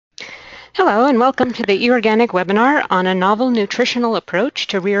Hello and welcome to the eOrganic webinar on a novel nutritional approach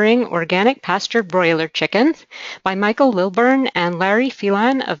to rearing organic pastured broiler chickens by Michael Lilburn and Larry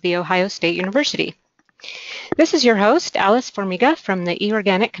Phelan of The Ohio State University. This is your host, Alice Formiga from the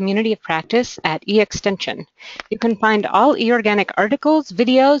eOrganic Community of Practice at eExtension. You can find all eOrganic articles,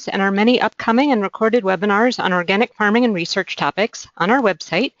 videos, and our many upcoming and recorded webinars on organic farming and research topics on our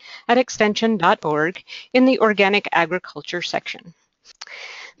website at extension.org in the Organic Agriculture section.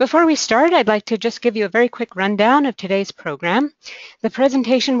 Before we start, I'd like to just give you a very quick rundown of today's program. The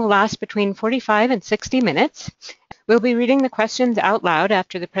presentation will last between 45 and 60 minutes. We'll be reading the questions out loud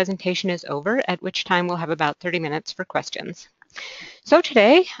after the presentation is over, at which time we'll have about 30 minutes for questions. So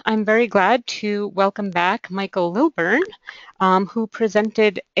today, I'm very glad to welcome back Michael Lilburn, who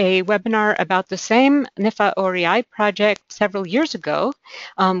presented a webinar about the same NIFA OREI project several years ago,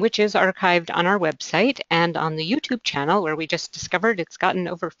 which is archived on our website and on the YouTube channel, where we just discovered it's gotten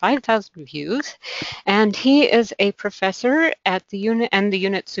over 5,000 views. And he is a professor at the unit and the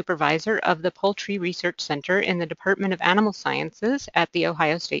unit supervisor of the Poultry Research Center in the Department of Animal Sciences at The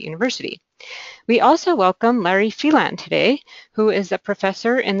Ohio State University. We also welcome Larry Phelan today, who is a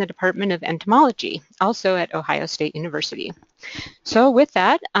professor in the Department of Entomology, also at Ohio State University. So with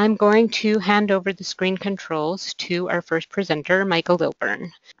that, I'm going to hand over the screen controls to our first presenter, Michael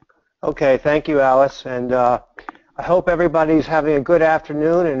Lilburn. Okay, thank you, Alice. And I hope everybody's having a good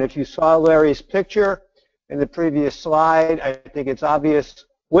afternoon. And if you saw Larry's picture in the previous slide, I think it's obvious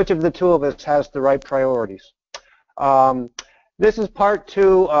which of the two of us has the right priorities. This is part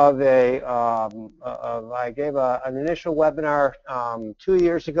two of I gave an initial webinar 2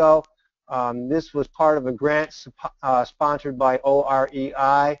 years ago. This was part of a grant sponsored by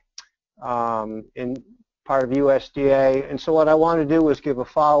OREI in part of USDA. And so what I want to do is give a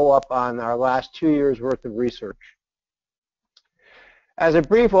follow-up on our last 2 years worth of research. As a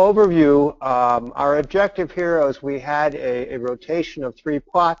brief overview, our objective here is we had a rotation of 3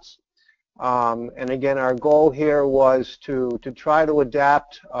 plots. And again, our goal here was to try to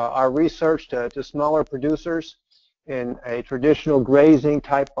adapt our research to smaller producers in a traditional grazing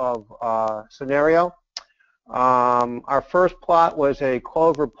type of scenario. Our first plot was a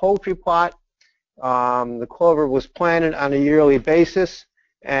clover poultry plot. The clover was planted on a yearly basis,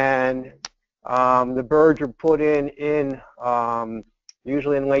 and the birds were put in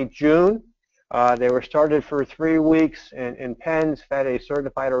usually in late June. They were started for 3 weeks in pens, fed a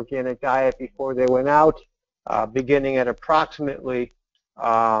certified organic diet before they went out, beginning at approximately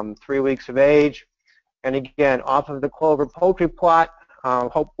 3 weeks of age. And again, off of the clover poultry plot,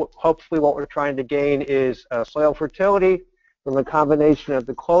 hopefully what we're trying to gain is soil fertility from a combination of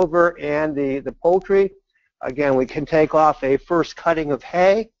the clover and the poultry. Again, we can take off a first cutting of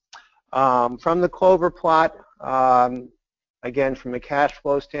hay from the clover plot, again, from a cash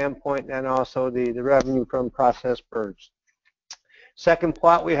flow standpoint, and also the revenue from processed birds. Second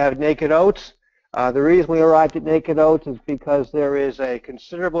plot, we have naked oats. The reason we arrived at naked oats is because there is a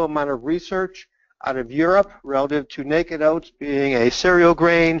considerable amount of research out of Europe relative to naked oats being a cereal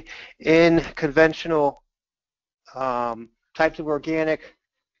grain in conventional types of organic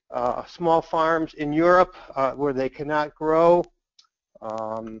small farms in Europe where they cannot grow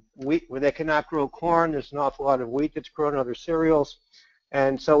wheat, where they cannot grow corn. There's an awful lot of wheat that's grown in other cereals.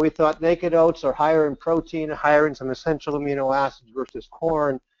 And so we thought naked oats are higher in protein, higher in some essential amino acids versus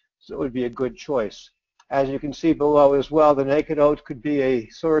corn, so it would be a good choice. As you can see below as well, the naked oats could be a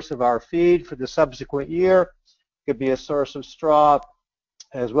source of our feed for the subsequent year. It could be a source of straw,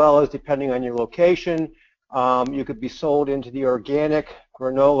 as well as, depending on your location, you could be sold into the organic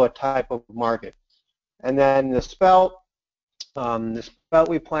granola type of market. And then the spelt. The spelt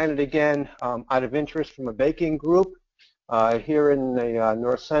we planted again out of interest from a baking group here in the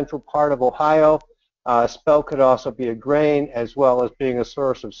north central part of Ohio. Spelt could also be a grain as well as being a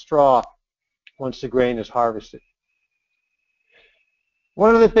source of straw once the grain is harvested.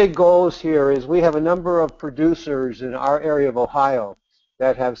 One of the big goals here is we have a number of producers in our area of Ohio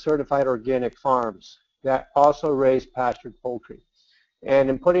that have certified organic farms that also raise pastured poultry. And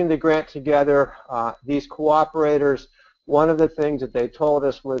in putting the grant together, these cooperators, one of the things that they told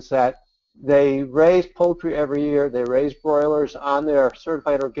us was that they raise poultry every year, they raise broilers on their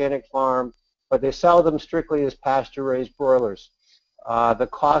certified organic farm, but they sell them strictly as pasture-raised broilers. The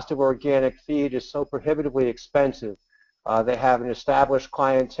cost of organic feed is so prohibitively expensive. They have an established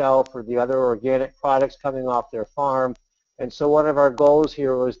clientele for the other organic products coming off their farm. And so one of our goals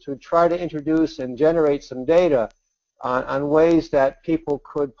here was to try to introduce and generate some data on ways that people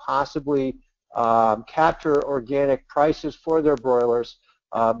could possibly capture organic prices for their broilers,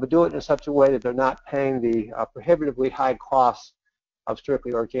 but do it in such a way that they're not paying the prohibitively high costs of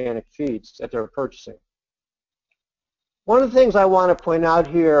strictly organic feeds that they're purchasing. One of the things I want to point out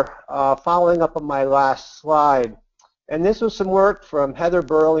here, following up on my last slide, and this was some work from Heather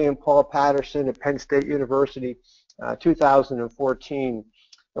Burley and Paul Patterson at Penn State University, 2014.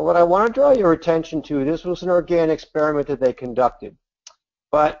 And what I want to draw your attention to, this was an organic experiment that they conducted.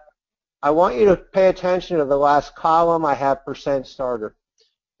 But I want you to pay attention to the last column. I have percent starter.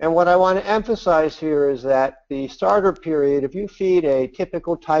 And what I want to emphasize here is that the starter period, if you feed a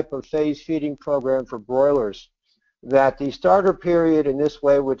typical type of phase feeding program for broilers, that the starter period in this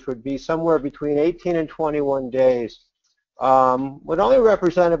way, which would be somewhere between 18 and 21 days, would only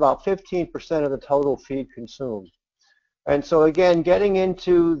represent about 15% of the total feed consumed. And so again, getting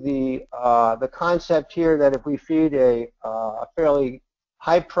into the concept here that if we feed a fairly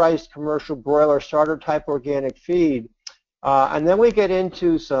high-priced commercial broiler starter type organic feed, and then we get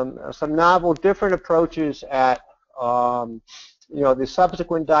into some novel different approaches at the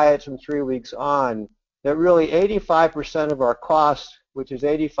subsequent diets from 3 weeks on, that really 85% of our cost, which is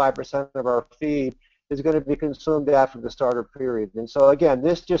 85% of our feed, is going to be consumed after the starter period. And so again,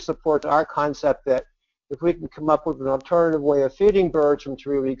 this just supports our concept that if we can come up with an alternative way of feeding birds from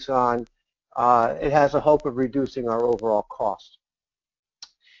 3 weeks on, it has a hope of reducing our overall cost.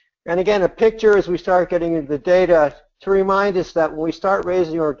 And again, a picture as we start getting into the data to remind us that when we start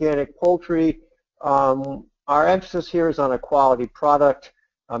raising organic poultry, our emphasis here is on a quality product.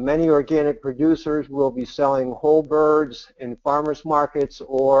 Many organic producers will be selling whole birds in farmers markets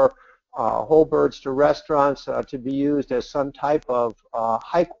or whole birds to restaurants to be used as some type of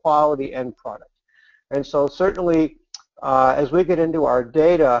high quality end product. And so certainly as we get into our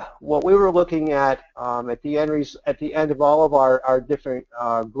data, what we were looking at the end of all of our different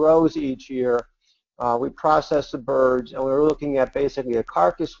grows each year, we processed the birds and we were looking at basically a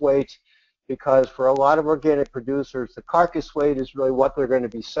carcass weight, because for a lot of organic producers, the carcass weight is really what they're going to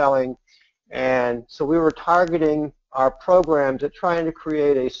be selling. And so we were targeting our programs at trying to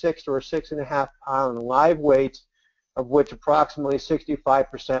create a 6 or 6.5 pound live weight, of which approximately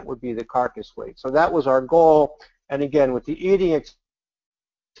 65% would be the carcass weight. So that was our goal. And again, with the eating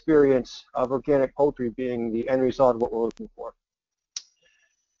experience of organic poultry being the end result of what we're looking for.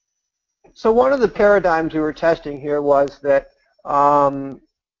 So one of the paradigms we were testing here was that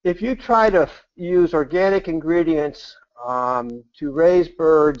if you try to use organic ingredients to raise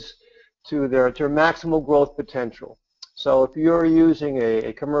birds to their maximal growth potential, so if you're using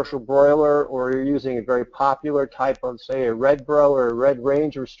a commercial broiler or you're using a very popular type of, say, a red broiler or a red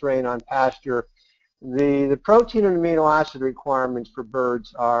ranger strain on pasture, the protein and amino acid requirements for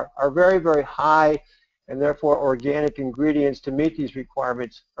birds are very, very high, and therefore organic ingredients to meet these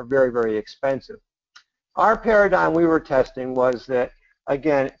requirements are very, very expensive. Our paradigm we were testing was that,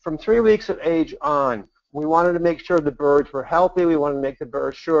 again, from 3 weeks of age on, we wanted to make sure the birds were healthy. We wanted to make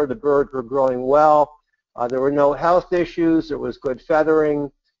sure the birds were growing well. There were no health issues. There was good feathering.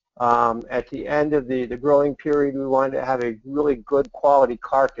 At the end of the growing period, we wanted to have a really good quality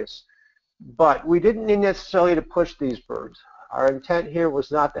carcass. But we didn't need necessarily to push these birds. Our intent here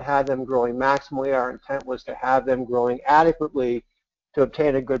was not to have them growing maximally. Our intent was to have them growing adequately to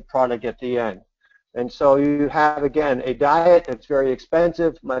obtain a good product at the end. And so you have, again, a diet that's very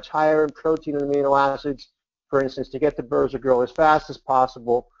expensive, much higher in protein and amino acids, for instance, to get the birds to grow as fast as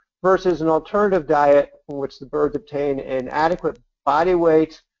possible, versus an alternative diet in which the birds obtain an adequate body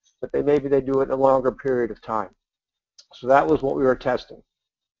weight, but maybe they do it in a longer period of time. So that was what we were testing.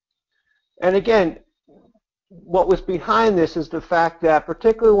 And again, what was behind this is the fact that,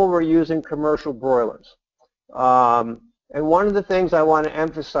 particularly when we're using commercial broilers, and one of the things I want to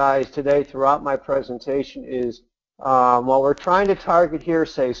emphasize today throughout my presentation is while we're trying to target here,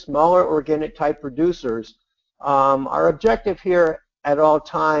 say, smaller organic type producers, our objective here at all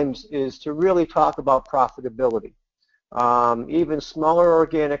times is to really talk about profitability. Even smaller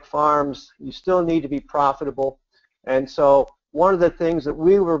organic farms, you still need to be profitable. And so one of the things that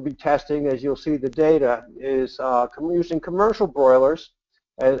we will be testing, as you'll see the data, is using commercial broilers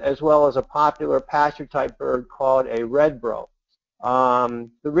as well as a popular pasture type bird called a red bro. The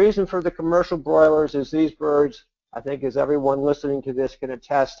reason for the commercial broilers is these birds, I think as everyone listening to this can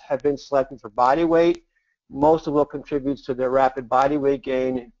attest, have been selected for body weight. Most of what contributes to their rapid body weight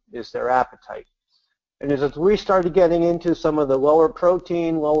gain is their appetite. And as we started getting into some of the lower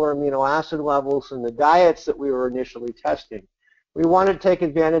protein, lower amino acid levels in the diets that we were initially testing, we wanted to take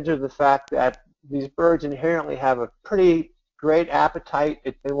advantage of the fact that these birds inherently have a pretty great appetite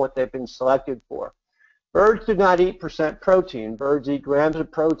in what they've been selected for. Birds do not eat percent protein. Birds eat grams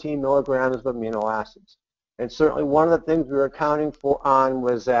of protein, milligrams of amino acids. And certainly one of the things we were accounting for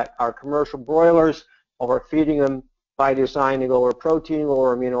was that our commercial broilers, while we're feeding them by designing a lower protein,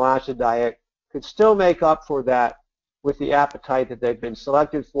 lower amino acid diet, could still make up for that with the appetite that they've been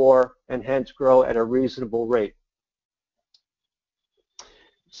selected for and hence grow at a reasonable rate.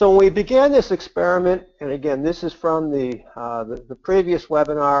 So when we began this experiment, and again, this is from the previous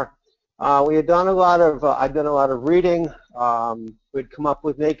webinar, we had done a lot of, I'd done a lot of reading. We'd come up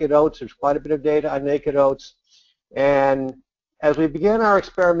with naked oats. There's quite a bit of data on naked oats. And as we began our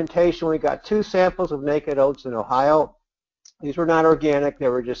experimentation, we got 2 samples of naked oats in Ohio. These were not organic. They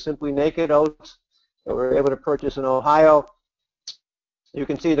were just simply naked oats that we were able to purchase in Ohio. You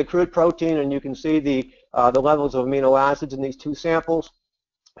can see the crude protein, and you can see the levels of amino acids in these 2 samples.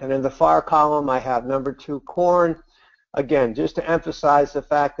 And in the far column, I have number 2 corn. Again, just to emphasize the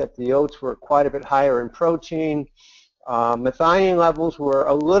fact that the oats were quite a bit higher in protein. Methionine levels were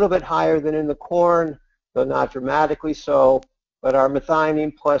a little bit higher than in the corn, though not dramatically so. But our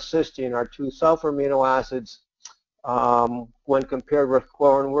methionine plus cysteine, our 2 sulfur amino acids, when compared with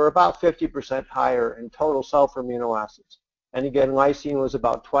corn, were about 50% higher in total sulfur amino acids. And again, lysine was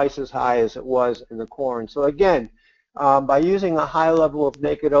about twice as high as it was in the corn. So again, by using a high level of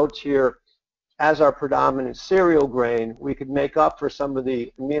naked oats here as our predominant cereal grain, we could make up for some of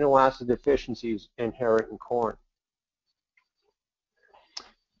the amino acid deficiencies inherent in corn.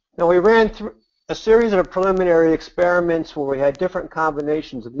 Now we ran through a series of preliminary experiments where we had different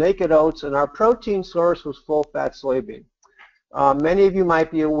combinations of naked oats, and our protein source was full-fat soybean. Many of you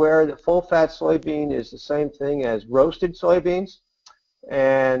might be aware that full-fat soybean is the same thing as roasted soybeans,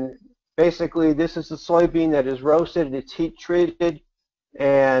 and basically this is the soybean that is roasted, it's heat treated,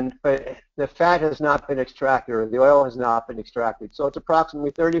 but the fat has not been extracted, or the oil has not been extracted. So it's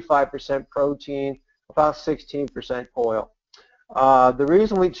approximately 35% protein, about 16% oil. The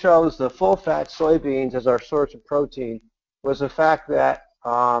reason we chose the full-fat soybeans as our source of protein was the fact that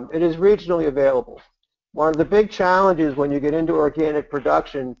it is regionally available. One of the big challenges when you get into organic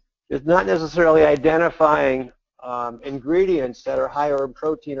production is not necessarily identifying ingredients that are higher in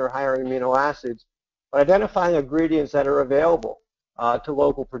protein or higher in amino acids, but identifying ingredients that are available to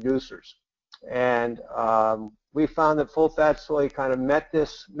local producers. And we found that full-fat soy kind of met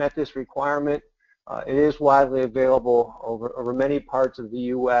this requirement. It is widely available over many parts of the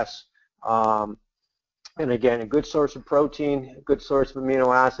U.S. And again, a good source of protein, a good source of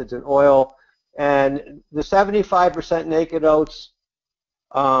amino acids and oil. And the 75% naked oats,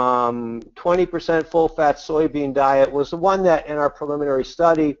 20% full-fat soybean diet was the one that in our preliminary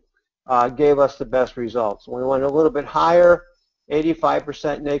study gave us the best results. We went a little bit higher,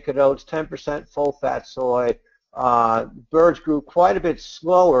 85% naked oats, 10% full-fat soy. Birds grew quite a bit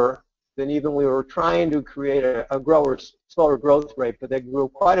slower than even we were trying to create a slower growth rate, but they grew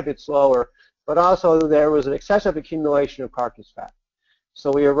quite a bit slower. But also there was an excessive accumulation of carcass fat.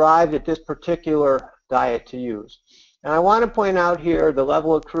 So we arrived at this particular diet to use. And I want to point out here the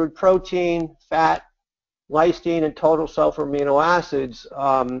level of crude protein, fat, lysine, and total sulfur amino acids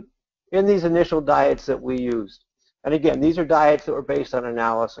in these initial diets that we used. And again, these are diets that were based on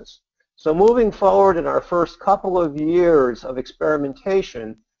analysis. So moving forward in our first couple of years of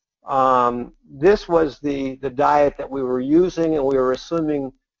experimentation, this was the diet that we were using and we were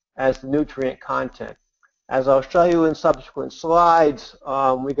assuming as the nutrient content. As I'll show you in subsequent slides,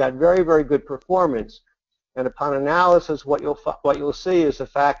 we got very, very good performance. And upon analysis, what you'll see is the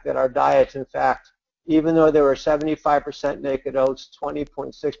fact that our diets, in fact, even though they were 75% naked oats,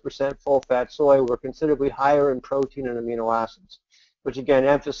 20.6% full-fat soy, were considerably higher in protein and amino acids, which again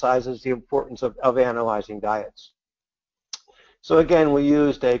emphasizes the importance of analyzing diets. So again, we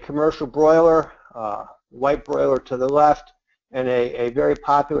used a commercial broiler, white broiler to the left, and a very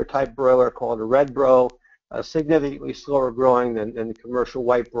popular type broiler called a red bro, significantly slower growing than the commercial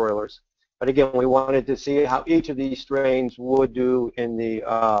white broilers. But again, we wanted to see how each of these strains would do in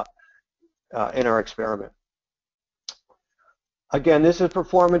our experiment. Again, this is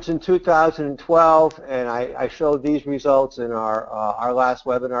performance in 2012, and I showed these results in our last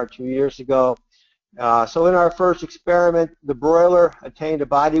webinar 2 years ago. So in our first experiment, the broiler attained a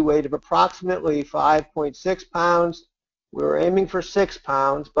body weight of approximately 5.6 pounds. We were aiming for 6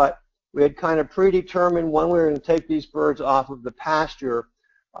 pounds, but we had kind of predetermined when we were going to take these birds off of the pasture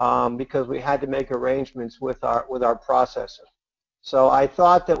because we had to make arrangements with our processor. So I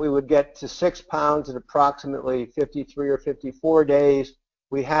thought that we would get to 6 pounds in approximately 53 or 54 days.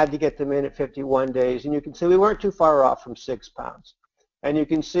 We had to get them in at 51 days, and you can see we weren't too far off from 6 pounds. And you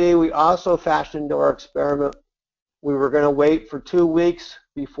can see we also fashioned our experiment. We were going to wait for 2 weeks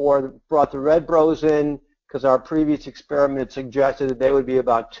before we brought the red bros in, because our previous experiment had suggested that they would be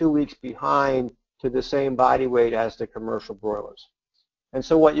about 2 weeks behind to the same body weight as the commercial broilers. And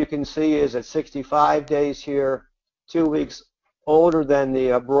so what you can see is at 65 days here, 2 weeks older than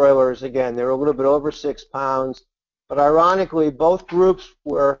the broilers. Again, they were a little bit over 6 pounds, but ironically, both groups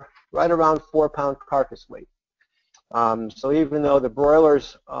were right around 4-pound carcass weight. So even though the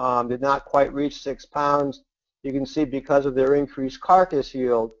broilers did not quite reach 6 pounds, you can see because of their increased carcass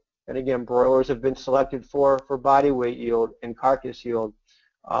yield, and again, broilers have been selected for body weight yield and carcass yield,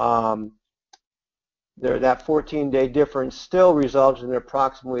 that 14-day difference still results in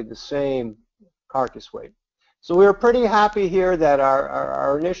approximately the same carcass weight. So we were pretty happy here that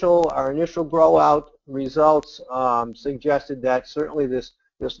our initial grow out results suggested that certainly this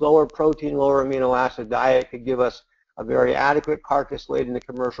lower protein, lower amino acid diet could give us a very adequate carcass weight in the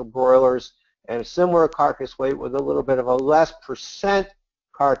commercial broilers and a similar carcass weight with a little bit of a less percent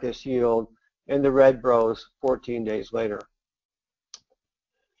carcass yield in the red bros 14 days later.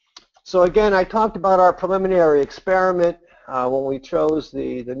 So again, I talked about our preliminary experiment when we chose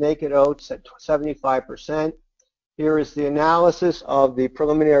the naked oats at 75%. Here is the analysis of the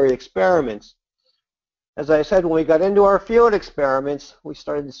preliminary experiments. As I said, when we got into our field experiments, we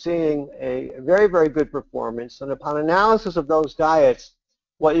started seeing a very, very good performance. And upon analysis of those diets,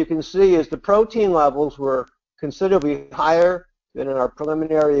 what you can see is the protein levels were considerably higher than in our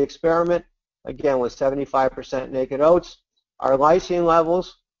preliminary experiment, again with 75% naked oats. Our lysine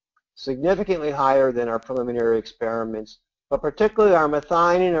levels significantly higher than our preliminary experiments, but particularly our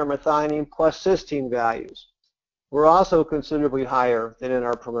methionine plus cysteine values were also considerably higher than in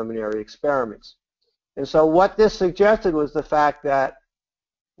our preliminary experiments. And so what this suggested was the fact that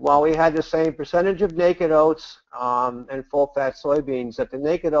while we had the same percentage of naked oats and full-fat soybeans, that the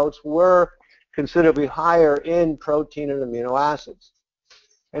naked oats were considerably higher in protein and amino acids.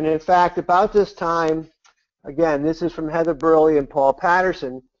 And in fact, about this time, again, this is from Heather Burley and Paul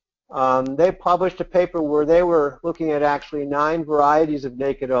Patterson, they published a paper where they were looking at actually 9 varieties of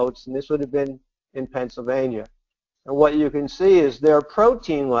naked oats, and this would have been in Pennsylvania. And what you can see is their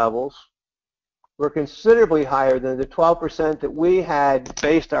protein levels were considerably higher than the 12% that we had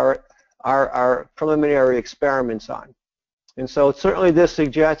based our preliminary experiments on. And so certainly this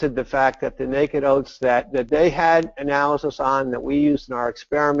suggested the fact that the naked oats that they had analysis on that we used in our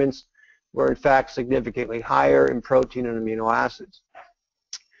experiments were in fact significantly higher in protein and amino acids.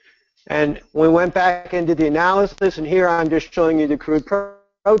 And we went back into the analysis, and here I'm just showing you the crude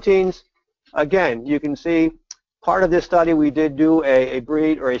proteins. Again, you can see part of this study we did do a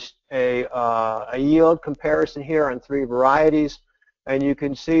breed or a yield comparison here on 3 varieties, and you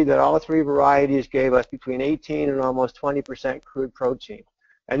can see that all 3 varieties gave us between 18 and almost 20% crude protein.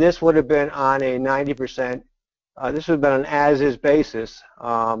 And this would have been on a 90%, this would have been on an as-is basis.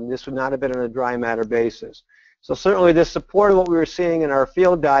 This would not have been on a dry matter basis. So certainly this supported what we were seeing in our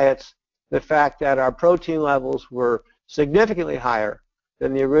field diets, the fact that our protein levels were significantly higher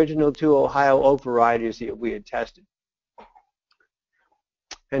than the original 2 Ohio oat varieties that we had tested.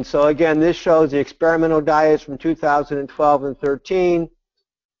 And so again, this shows the experimental diets from 2012 and 13. You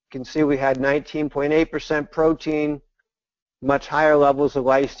can see we had 19.8% protein, much higher levels of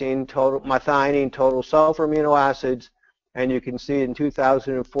lysine, total methionine, total sulfur amino acids, and you can see in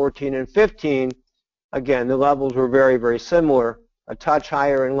 2014 and 15, again, the levels were very, very similar, a touch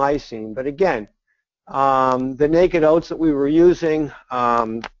higher in lysine. But again, the naked oats that we were using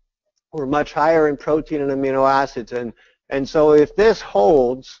were much higher in protein and amino acids. And so if this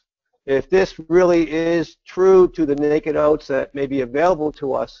holds, if this really is true to the naked oats that may be available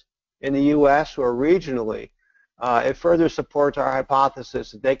to us in the U.S. or regionally, it further supports our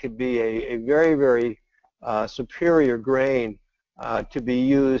hypothesis that they could be a very, very superior grain to be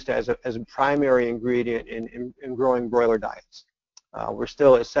used as a primary ingredient in growing broiler diets. We're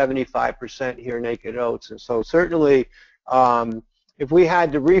still at 75% here naked oats, and so certainly if we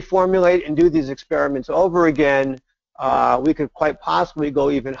had to reformulate and do these experiments over again, we could quite possibly go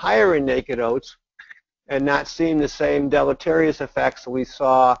even higher in naked oats and not seeing the same deleterious effects that we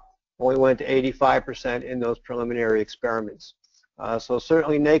saw when we went to 85% in those preliminary experiments. So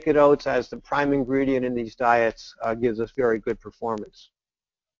certainly naked oats as the prime ingredient in these diets gives us very good performance.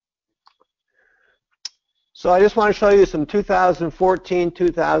 So I just want to show you some 2014,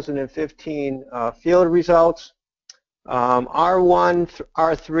 2015 field results. R1,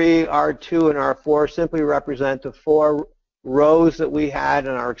 R3, R2, and R4 simply represent the 4 rows that we had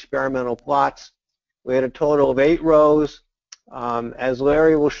in our experimental plots. We had a total of 8 rows. As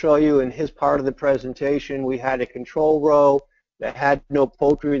Larry will show you in his part of the presentation, we had a control row that had no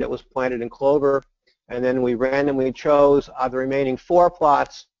poultry that was planted in clover, and then we randomly chose the remaining 4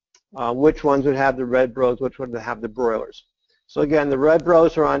 plots, which ones would have the red bros, which would have the broilers. So again, the red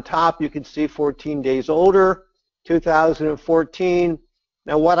bros are on top. You can see 14 days older, 2014.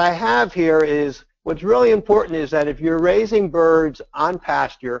 Now what I have here is What's really important is that if you're raising birds on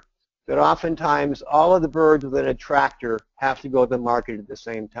pasture, that oftentimes all of the birds within a tractor have to go to the market at the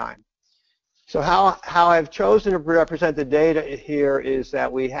same time. So how I've chosen to represent the data here is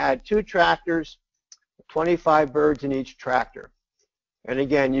that we had 2 tractors, 25 birds in each tractor. And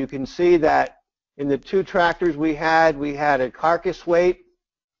again, you can see that in the 2 tractors we had a carcass weight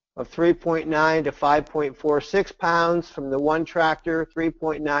of 3.9 to 5.46 pounds from the one tractor,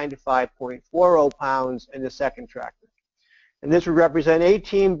 3.9 to 5.40 pounds in the second tractor. And this would represent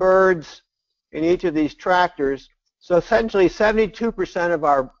 18 birds in each of these tractors. So essentially 72% of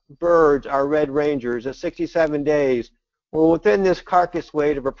our birds, our red rangers, at 67 days, were within this carcass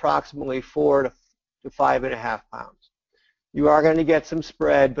weight of approximately 4 to 5.5 pounds. You are going to get some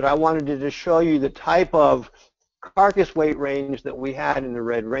spread, but I wanted to just show you the type of carcass weight range that we had in the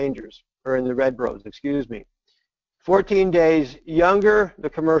red rangers, or in the red bros, excuse me. 14 days younger, the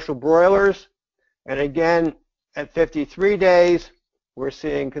commercial broilers, and again, at 53 days, we're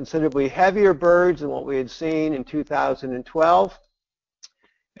seeing considerably heavier birds than what we had seen in 2012.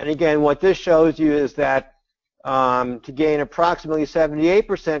 And again, what this shows you is that to gain approximately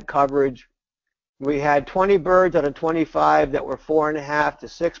 78% coverage, we had 20 birds out of 25 that were 4.5 to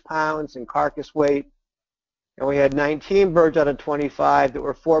 6 pounds in carcass weight, and we had 19 birds out of 25 that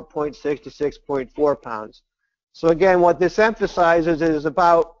were 4.6 to 6.4 pounds. So again, what this emphasizes is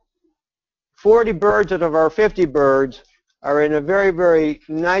about 40 birds out of our 50 birds are in a very, very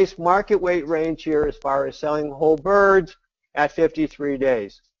nice market weight range here as far as selling whole birds at 53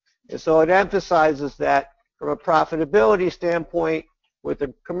 days. And so it emphasizes that from a profitability standpoint, with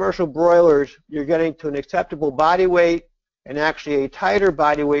the commercial broilers, you're getting to an acceptable body weight and actually a tighter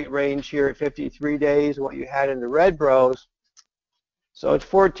body weight range here at 53 days than what you had in the red bros. So it's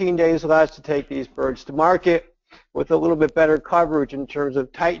 14 days less to take these birds to market with a little bit better coverage in terms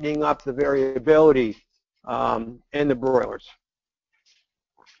of tightening up the variability in the broilers.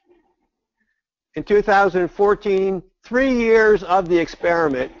 In 2014, 3 years of the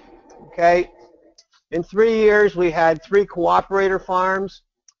experiment, okay? In 3 years, we had 3 cooperator farms.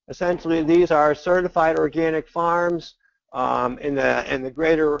 Essentially, these are certified organic farms in the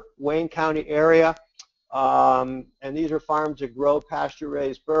greater Wayne County area. And these are farms that grow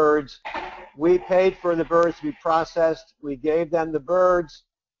pasture-raised birds. We paid for the birds to be processed. We gave them the birds.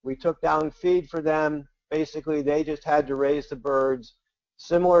 We took down feed for them. Basically, they just had to raise the birds.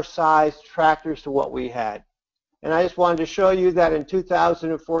 Similar sized tractors to what we had. And I just wanted to show you that in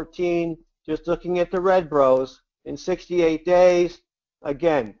 2014, just looking at the red bros, in 68 days,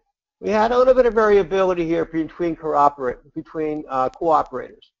 again, we had a little bit of variability here between cooperators.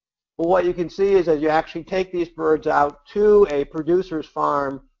 But what you can see is as you actually take these birds out to a producer's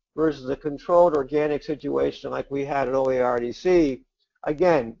farm versus a controlled organic situation like we had at OARDC,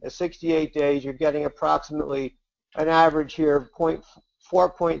 again, at 68 days, you're getting approximately an average here of 4.3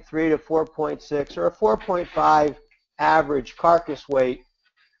 to 4.6 or a 4.5 average carcass weight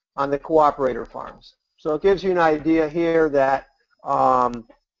on the cooperator farms. So it gives you an idea here that,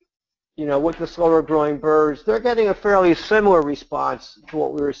 you know, with the slower growing birds, they're getting a fairly similar response to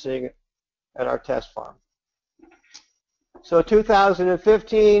what we were seeing at our test farm. So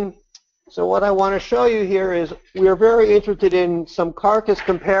 2015, so what I want to show you here is we are very interested in some carcass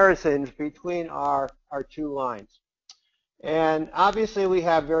comparisons between our 2 lines. And obviously we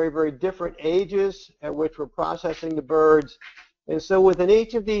have very, very different ages at which we're processing the birds. And so within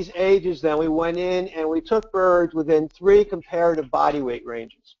each of these ages then we went in and we took birds within 3 comparative body weight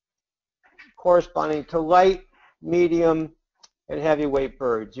ranges corresponding to light, medium, and heavyweight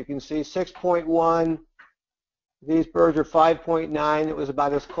birds. You can see 6.1, these birds are 5.9. It was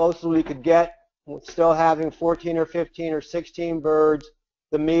about as close as we could get, still having 14 or 15 or 16 birds,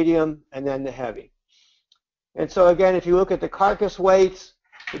 the medium, and then the heavy. And so again, if you look at the carcass weights,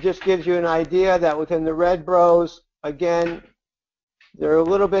 it just gives you an idea that within the red bros, again, they're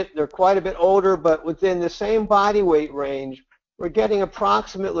quite a bit older, but within the same body weight range, we're getting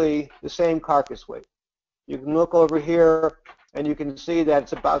approximately the same carcass weight. You can look over here and you can see that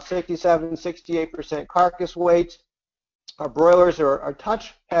it's about 67, 68% carcass weight. Our broilers are a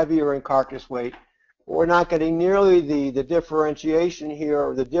touch heavier in carcass weight. But we're not getting nearly the differentiation here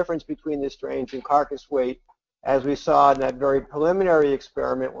or the difference between the strains in carcass weight as we saw in that very preliminary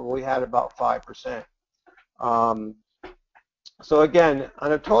experiment when we had about 5%. So again,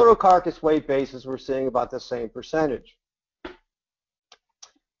 on a total carcass weight basis, we're seeing about the same percentage.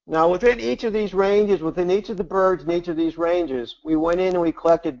 Now within each of these ranges, within each of the birds in each of these ranges, we went in and we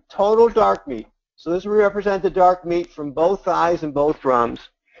collected total dark meat. So this will represent the dark meat from both thighs and both drums.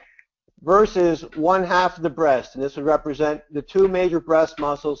 versus one half of the breast. And this would represent the two major breast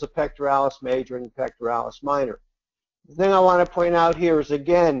muscles, the pectoralis major and the pectoralis minor. The thing I want to point out here is,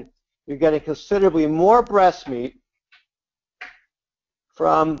 again, you're getting considerably more breast meat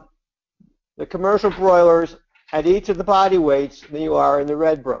from the commercial broilers at each of the body weights than you are in the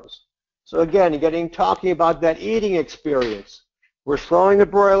red bros. So again, you're talking about that eating experience. We're slowing the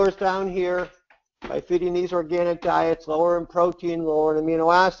broilers down here by feeding these organic diets, lower in protein, lower in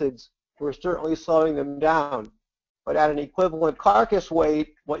amino acids. We're certainly slowing them down. But at an equivalent carcass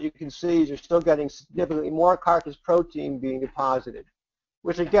weight, what you can see is you're still getting significantly more carcass protein being deposited,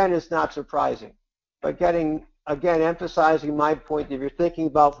 which again is not surprising. But again, emphasizing my point, if you're thinking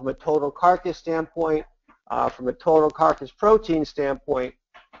about from a total carcass standpoint, from a total carcass protein standpoint,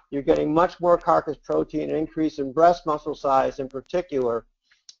 you're getting much more carcass protein, an increase in breast muscle size in particular,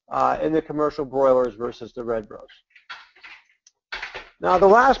 in the commercial broilers versus the red bros. Now, the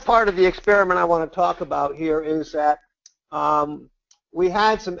last part of the experiment I want to talk about here is that we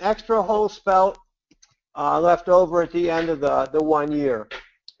had some extra whole spelt left over at the end of the 1 year.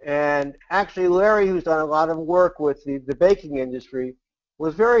 And actually, Larry, who's done a lot of work with the baking industry,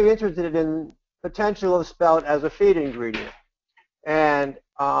 was very interested in potential of spelt as a feed ingredient. And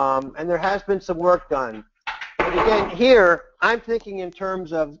there has been some work done. But again, here, I'm thinking in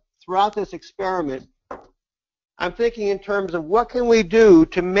terms of, throughout this experiment, I'm thinking in terms of what can we do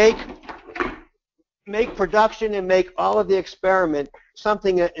to make production and make all of the experiment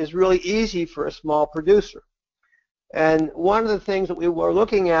something that is really easy for a small producer. And one of the things that we were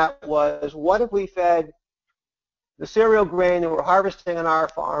looking at was, what if we fed the cereal grain that we're harvesting on our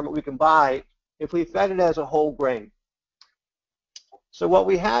farm that we can buy, if we fed it as a whole grain? So what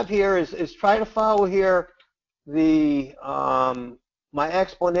we have here is try to follow here the my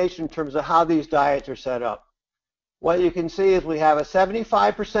explanation in terms of how these diets are set up. What you can see is we have a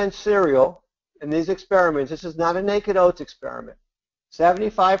 75% cereal in these experiments. This is not a naked oats experiment.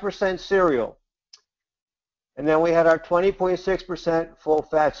 75% cereal. And then we had our 20.6%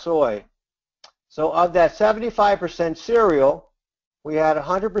 full-fat soy. So of that 75% cereal, we had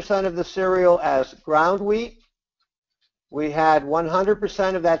 100% of the cereal as ground wheat. We had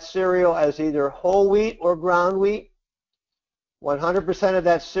 100% of that cereal as either whole wheat or ground wheat. 100% of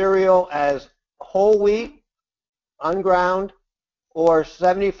that cereal as whole wheat, unground, or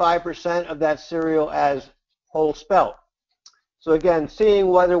 75% of that cereal as whole spelt. So again, seeing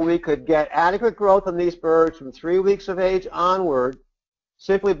whether we could get adequate growth on these birds from 3 weeks of age onward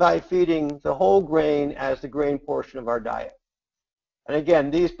simply by feeding the whole grain as the grain portion of our diet. And again,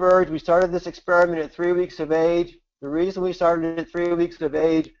 these birds, we started this experiment at 3 weeks of age. The reason we started at 3 weeks of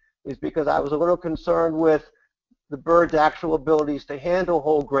age is because I was a little concerned with the bird's actual abilities to handle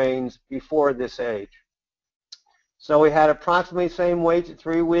whole grains before this age. So we had approximately the same weights at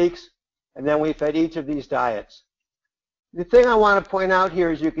 3 weeks, and then we fed each of these diets. The thing I want to point out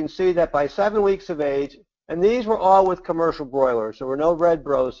here is you can see that by 7 weeks of age, and these were all with commercial broilers, so there were no red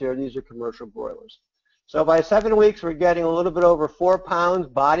bros here, these are commercial broilers. So by 7 weeks, we're getting a little bit over 4 pounds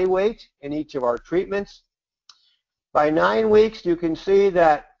body weight in each of our treatments. By 9 weeks, you can see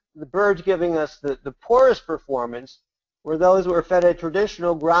that the birds giving us the poorest performance were those who were fed a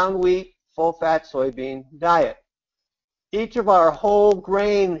traditional ground wheat, full-fat soybean diet. Each of our whole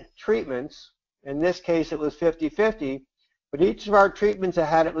grain treatments, in this case it was 50-50, but each of our treatments that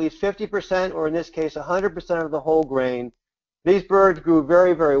had at least 50%, or in this case 100% of the whole grain, these birds grew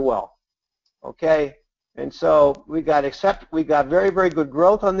very, very well. Okay? And so we got very, very good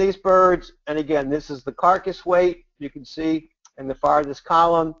growth on these birds. And again, this is the carcass weight, you can see in the farthest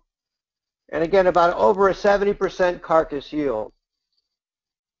column. And again, about over a 70% carcass yield.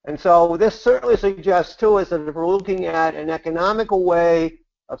 And so this certainly suggests to us that if we're looking at an economical way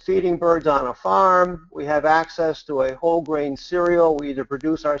of feeding birds on a farm, we have access to a whole grain cereal we either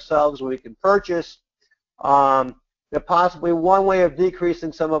produce ourselves or we can purchase, that possibly one way of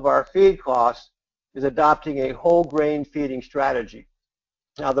decreasing some of our feed costs is adopting a whole grain feeding strategy.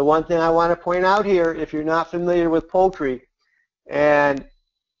 Now, the one thing I want to point out here, if you're not familiar with poultry, and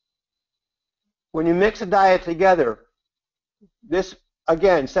when you mix a diet together, this,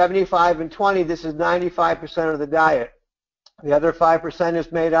 again, 75 and 20, this is 95% of the diet. The other 5%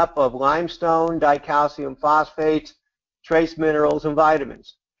 is made up of limestone, dicalcium phosphates, trace minerals, and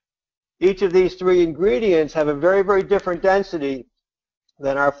vitamins. Each of these three ingredients have a very, very different density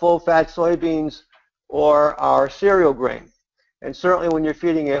than our full-fat soybeans or our cereal grain. And certainly when you're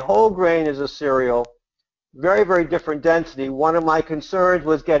feeding a whole grain as a cereal, very, very different density. One of my concerns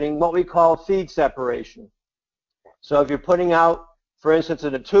was getting what we call feed separation. So if you're putting out, for instance,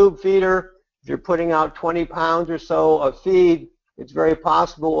 in a tube feeder, if you're putting out 20 pounds or so of feed, it's very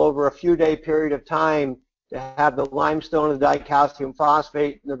possible over a few day period of time to have the limestone and the dicalcium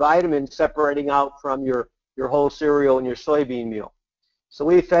phosphate and the vitamins separating out from your whole cereal and your soybean meal. So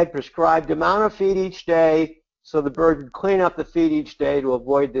we fed prescribed amount of feed each day so the bird would clean up the feed each day to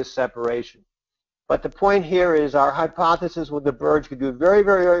avoid this separation. But the point here is our hypothesis was the birds could do very,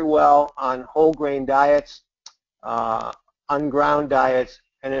 very, very well on whole grain diets, unground diets,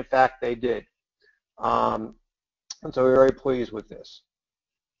 and in fact they did. And so we're very pleased with this.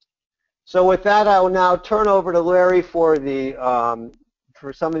 So with that, I will now turn over to Larry for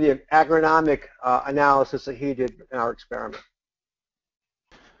some of the agronomic analysis that he did in our experiment.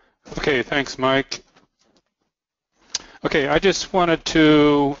 Okay, thanks, Mike. Okay, I just wanted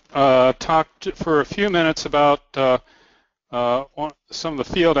to talk for a few minutes about some of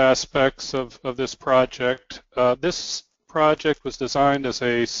the field aspects of this project. This project was designed as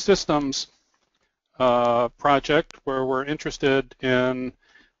a systems project where we're interested in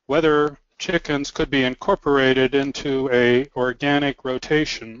whether chickens could be incorporated into a organic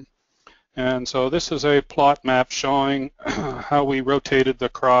rotation. And so this is a plot map showing how we rotated the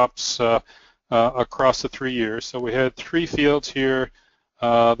crops across the 3 years. So we had 3 fields here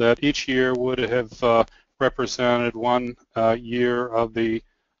that each year would have represented 1 year of the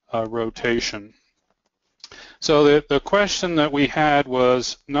rotation. So the question that we had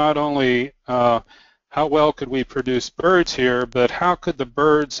was not only how well could we produce birds here, but how could the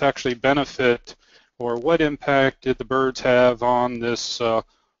birds actually benefit, or what impact did the birds have on this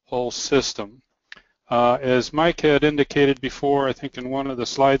whole system? As Mike had indicated before, I think in one of the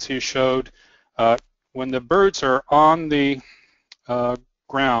slides he showed, when the birds are on the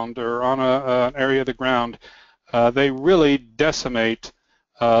ground or on an area of the ground, they really decimate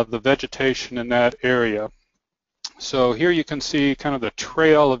the vegetation in that area. So here you can see kind of the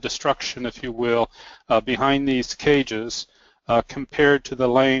trail of destruction, if you will, behind these cages compared to the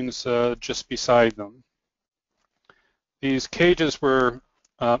lanes just beside them. These cages were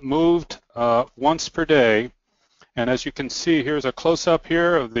moved once per day, and as you can see, here's a close-up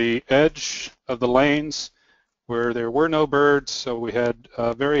here of the edge of the lanes where there were no birds, so we had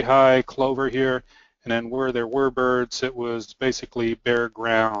very high clover here, and then where there were birds, it was basically bare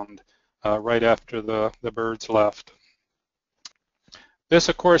ground right after the birds left. This,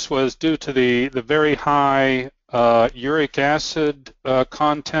 of course, was due to the very high uric acid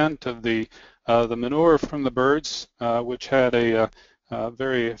content of the manure from the birds, which had a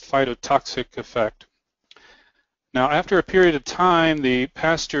very phytotoxic effect. Now, after a period of time, the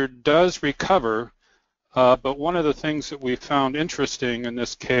pasture does recover, but one of the things that we found interesting in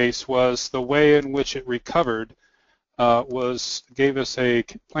this case was the way in which it recovered gave us a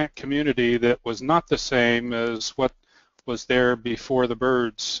plant community that was not the same as what was there before the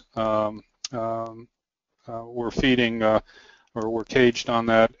birds were feeding or were caged on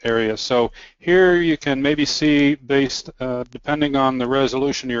that area. So here you can maybe see, based depending on the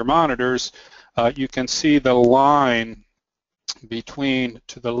resolution of your monitors, you can see the line between,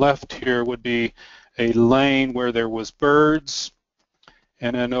 to the left here would be a lane where there was birds,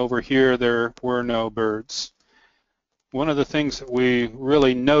 and then over here there were no birds. One of the things that we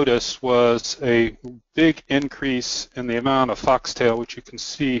really noticed was a big increase in the amount of foxtail, which you can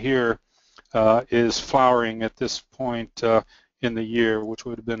see here is flowering at this point in the year, which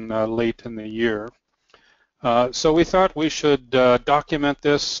would have been late in the year. So we thought we should document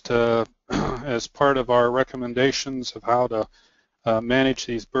this as part of our recommendations of how to manage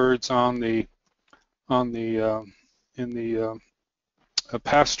these birds in the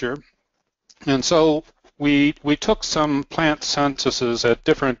pasture. And so we took some plant censuses at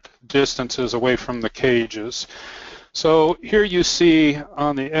different distances away from the cages. So here you see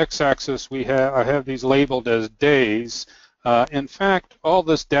on the x-axis I have these labeled as days. In fact, all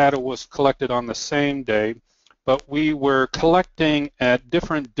this data was collected on the same day, but we were collecting at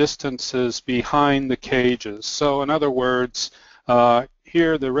different distances behind the cages. So in other words,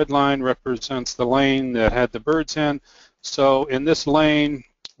 here the red line represents the lane that had the birds in. So in this lane,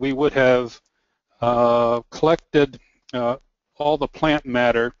 we would have collected all the plant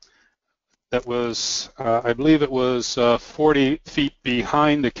matter that was, I believe it was 40 feet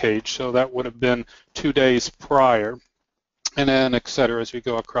behind the cage, so that would have been 2 days prior, and then et cetera as we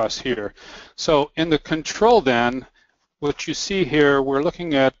go across here. So in the control then, what you see here, we're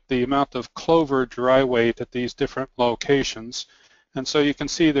looking at the amount of clover dry weight at these different locations, and so you can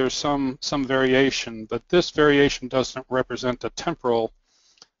see there's some variation, but this variation doesn't represent a temporal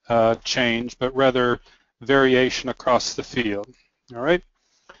change, but rather variation across the field. All right?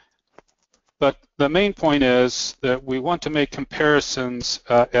 But the main point is that we want to make comparisons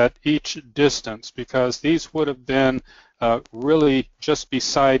at each distance, because these would have been really just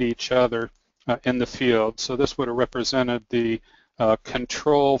beside each other in the field. So this would have represented the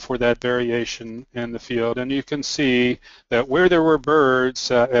control for that variation in the field. And you can see that where there were birds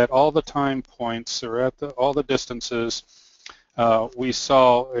at all the time points or at all the distances, we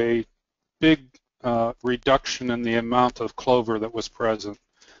saw a big reduction in the amount of clover that was present.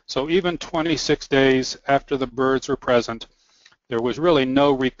 So even 26 days after the birds were present, there was really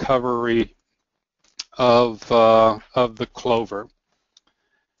no recovery of the clover.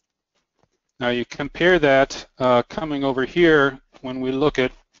 Now you compare that coming over here when we look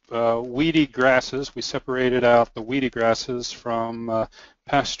at weedy grasses. We separated out the weedy grasses from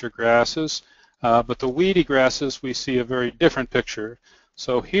pasture grasses, but the weedy grasses we see a very different picture.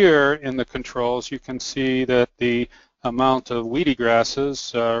 So here in the controls you can see that the amount of weedy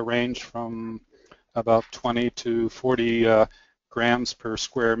grasses range from about 20 to 40 grams per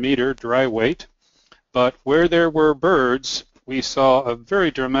square meter dry weight. But where there were birds, we saw a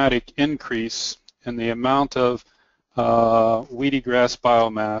very dramatic increase in the amount of weedy grass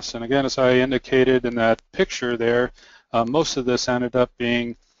biomass. And again, as I indicated in that picture there, most of this ended up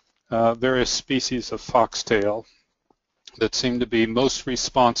being various species of foxtail that seemed to be most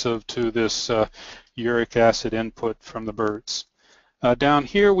responsive to this uric acid input from the birds. Down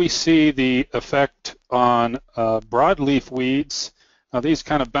here we see the effect on broadleaf weeds. Now these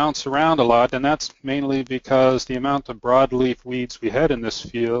kind of bounce around a lot, and that's mainly because the amount of broadleaf weeds we had in this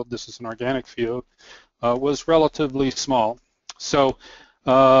field, this is an organic field, was relatively small. So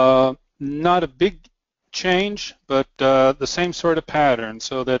not a big change, but the same sort of pattern,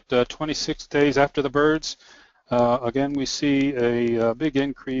 so that 26 days after the birds, again we see a big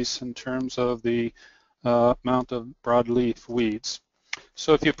increase in terms of the amount of broadleaf weeds.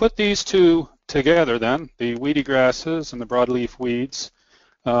 So if you put these two together then, the weedy grasses and the broadleaf weeds,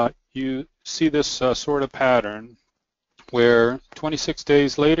 you see this sort of pattern where 26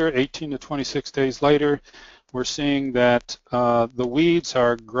 days later, 18 to 26 days later, we're seeing that the weeds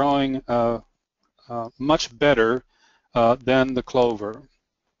are growing much better than the clover.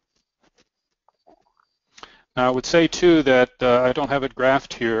 Now I would say too that I don't have it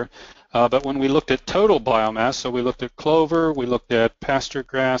graphed here, but when we looked at total biomass, so we looked at clover, we looked at pasture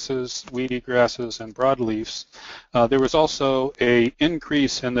grasses, weedy grasses, and broadleafs, there was also an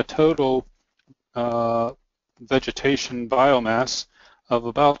increase in the total vegetation biomass of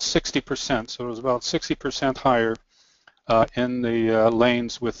about 60%. So it was about 60% higher in the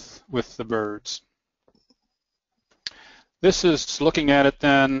lanes with the birds. This is looking at it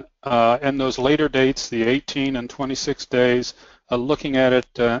then in those later dates, the 18 and 26 days, looking at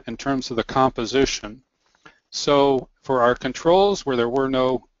it in terms of the composition. So for our controls where there were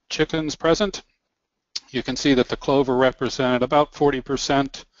no chickens present, you can see that the clover represented about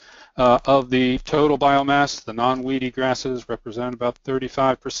 40% of the total biomass. The non-weedy grasses represented about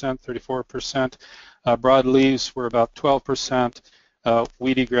 35%, 34%. Broadleaves were about 12%.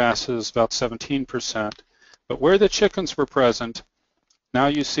 Weedy grasses about 17%. But where the chickens were present, now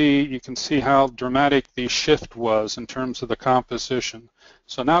you can see how dramatic the shift was in terms of the composition.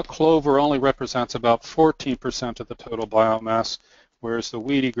 So now clover only represents about 14% of the total biomass, whereas the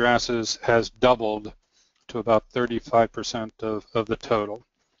weedy grasses has doubled to about 35% of the total.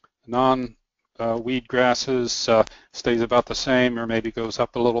 Non-weed grasses stays about the same or maybe goes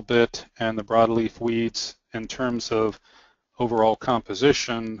up a little bit, and the broadleaf weeds in terms of overall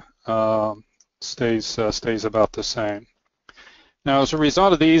composition stays about the same. Now, as a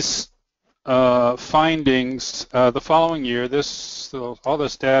result of these findings, the following year, all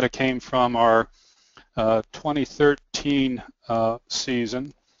this data came from our 2013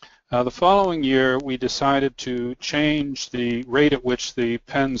 season. The following year, we decided to change the rate at which the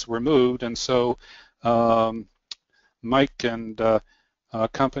pens were moved, and so Mike and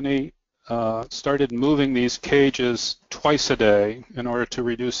company started moving these cages twice a day in order to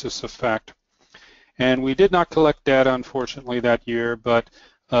reduce this effect. And we did not collect data, unfortunately, that year, but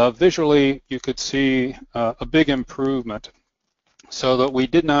visually you could see a big improvement, so that we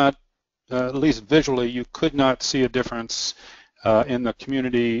did not, at least visually, you could not see a difference in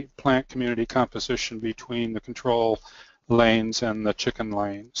the plant community composition between the control lanes and the chicken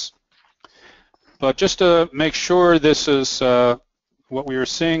lanes. But just to make sure this is what we were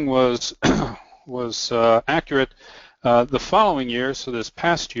seeing was accurate, the following year, so this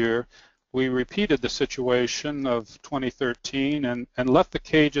past year, we repeated the situation of 2013 and left the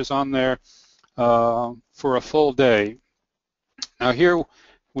cages on there for a full day. Now here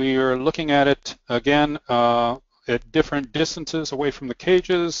we are looking at it again at different distances away from the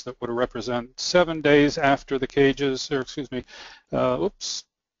cages that would represent 7 days after the cages, or excuse me,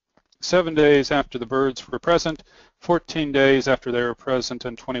 7 days after the birds were present, 14 days after they were present,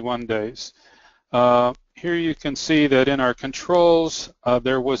 and 21 days. Here you can see that in our controls,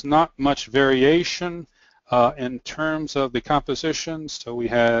 there was not much variation in terms of the composition. So we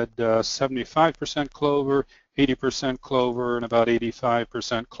had 75% clover, 80% clover, and about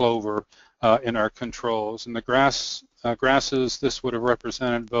 85% clover in our controls. In the grasses, this would have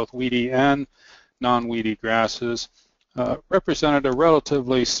represented both weedy and non-weedy grasses, represented a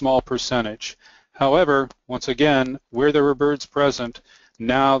relatively small percentage. However, once again, where there were birds present,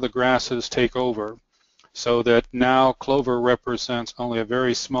 now the grasses take over, so that now clover represents only a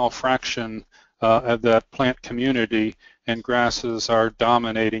very small fraction of that plant community, and grasses are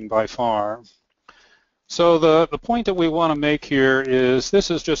dominating by far. So the point that we want to make here is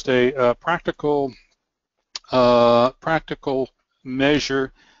this is just a practical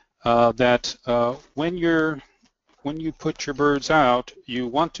measure that when you put your birds out, you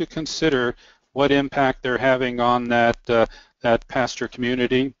want to consider what impact they're having on that pasture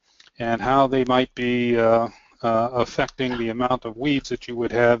community and how they might be affecting the amount of weeds that you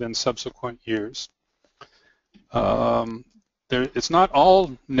would have in subsequent years. It's not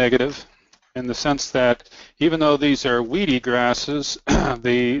all negative in the sense that even though these are weedy grasses,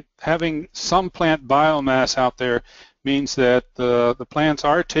 having some plant biomass out there means that the plants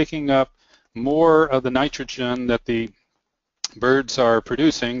are taking up more of the nitrogen that the birds are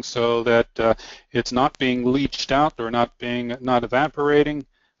producing, so that it's not being leached out or not evaporating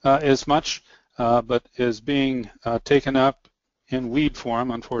as much, but is being taken up in weed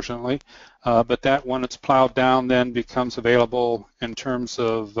form, unfortunately. But that, when it's plowed down, then becomes available in terms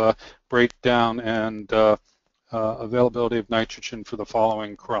of breakdown and availability of nitrogen for the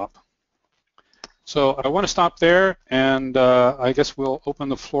following crop. So I want to stop there, and I guess we'll open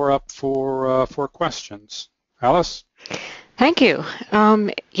the floor up for questions. Alice? Thank you.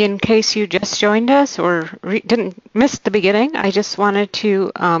 In case you just joined us or didn't miss the beginning, I just wanted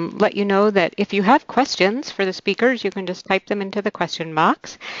to let you know that if you have questions for the speakers, you can just type them into the question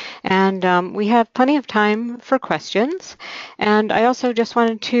box. And we have plenty of time for questions. And I also just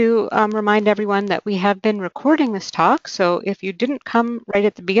wanted to remind everyone that we have been recording this talk. So if you didn't come right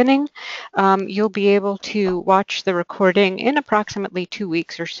at the beginning, you'll be able to watch the recording in approximately 2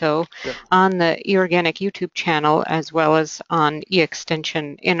 weeks or so on the eOrganic YouTube channel, as well as on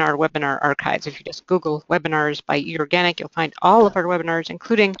eExtension in our webinar archives. If you just Google webinars by eOrganic, you'll find all of our webinars,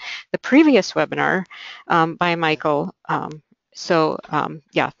 including the previous webinar by Michael.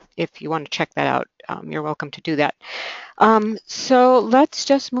 Yeah, if you want to check that out, you're welcome to do that. So let's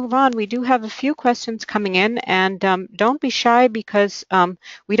just move on. We do have a few questions coming in, and don't be shy because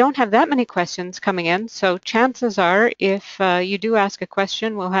we don't have that many questions coming in. So chances are, if you do ask a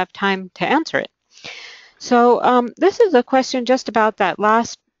question, we'll have time to answer it. So this is a question just about that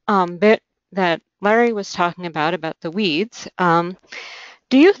last bit that Larry was talking about the weeds.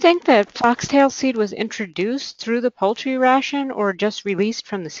 Do you think that foxtail seed was introduced through the poultry ration or just released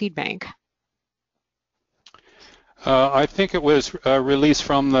from the seed bank? I think it was released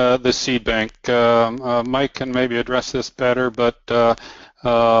from the seed bank. Mike can maybe address this better, but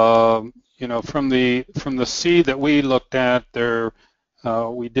you know, from the seed that we looked at,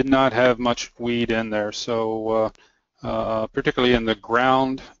 we did not have much weed in there. So particularly in the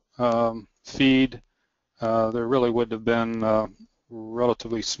ground feed, there really would have been a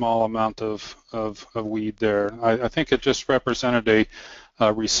relatively small amount of weed there. I think it just represented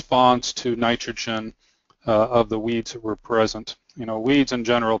a response to nitrogen of the weeds that were present. You know, weeds in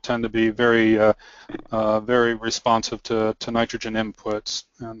general tend to be very responsive to nitrogen inputs,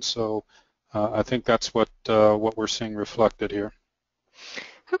 and so I think that's what we're seeing reflected here.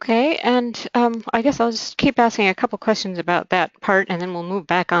 Okay, and I guess I'll just keep asking a couple questions about that part, and then we'll move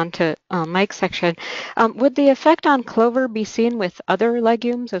back on to Mike's section. Would the effect on clover be seen with other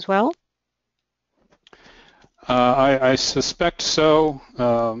legumes as well? I suspect so.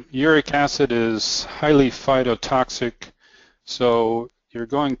 Uric acid is highly phytotoxic, so you're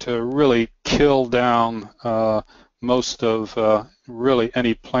going to really kill down most of really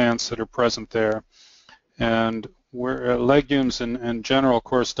any plants that are present there. And where legumes in general, of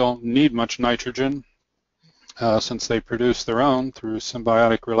course, don't need much nitrogen since they produce their own through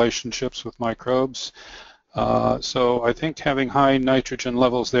symbiotic relationships with microbes. So I think having high nitrogen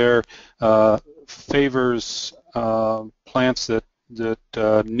levels there favors plants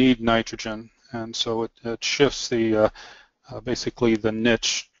that need nitrogen, and so it shifts the basically the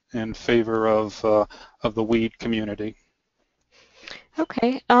niche in favor of the weed community.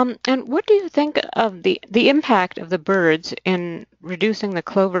 Okay, and what do you think of the impact of the birds in reducing the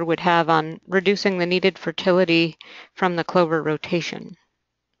clover would have on reducing the needed fertility from the clover rotation?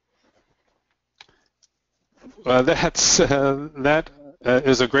 That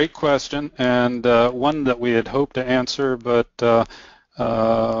is a great question, and one that we had hoped to answer, but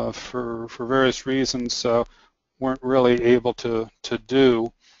for various reasons weren't really able to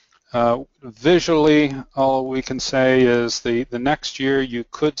do. Visually, all we can say is the next year you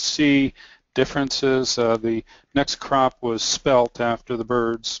could see differences. The next crop was spelt after the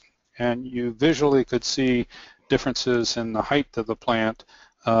birds, and you visually could see differences in the height of the plant,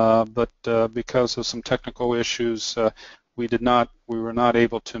 but because of some technical issues, we were not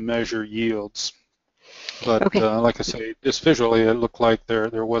able to measure yields. But Okay. like I say, just visually, it looked like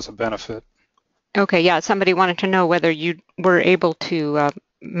there was a benefit. Okay, yeah, somebody wanted to know whether you were able to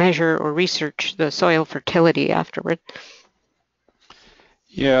measure or research the soil fertility afterward.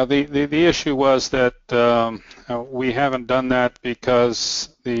 Yeah, the issue was that we haven't done that because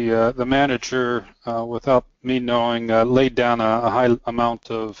the manager, without me knowing, laid down a high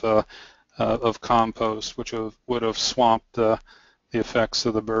amount of compost, which would have swamped the effects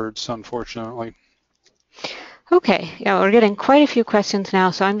of the birds, unfortunately. Okay, yeah, we're getting quite a few questions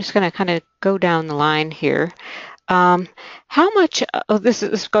now, so I'm just going to kind of go down the line here. How much, this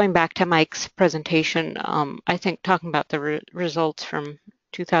is going back to Mike's presentation, I think talking about the results from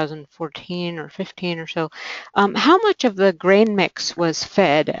 2014 or 15 or so. How much of the grain mix was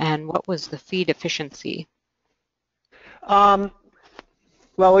fed and what was the feed efficiency? Well,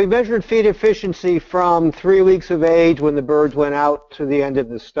 we measured feed efficiency from 3 weeks of age when the birds went out to the end of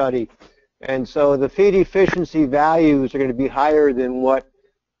the study. And so the feed efficiency values are going to be higher than what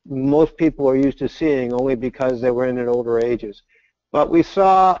most people are used to seeing, only because they were in their older ages. But we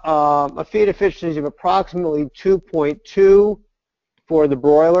saw a feed efficiency of approximately 2.2 for the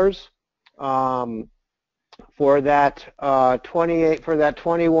broilers for that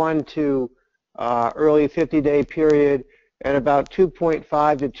 21 to early 50-day period, and about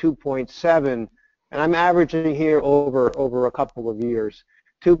 2.5 to 2.7, and I'm averaging here over a couple of years,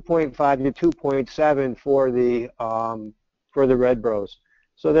 2.5 to 2.7 for the red bros.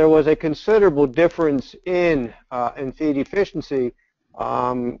 So there was a considerable difference in feed efficiency,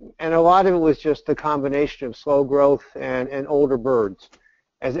 and a lot of it was just the combination of slow growth and older birds.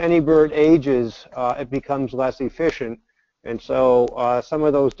 As any bird ages, it becomes less efficient, and so some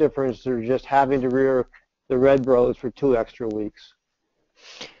of those differences are just having to rear the red bros for 2 extra weeks.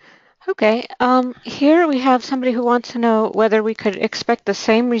 Okay, here we have somebody who wants to know whether we could expect the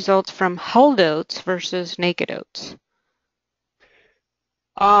same results from hulled oats versus naked oats.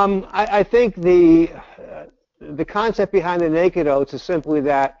 I think the concept behind the naked oats is simply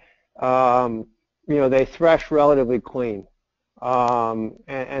that they thresh relatively clean,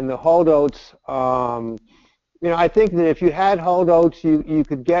 and the hulled oats, I think that if you had hulled oats, you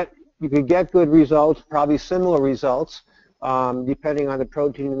could get good results, probably similar results, depending on the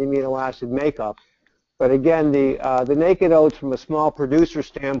protein and the amino acid makeup. But again, the naked oats, from a small producer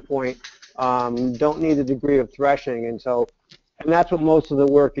standpoint, don't need a degree of threshing, and that's what most of the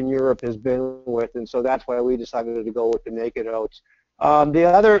work in Europe has been with, and so that's why we decided to go with the naked oats. And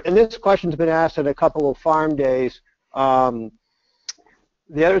this question's been asked at a couple of farm days. The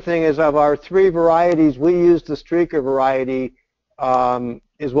other thing is, of our 3 varieties, we used the streaker variety,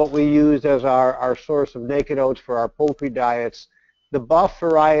 is what we used as our source of naked oats for our poultry diets. The buff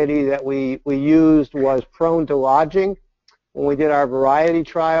variety that we used was prone to lodging when we did our variety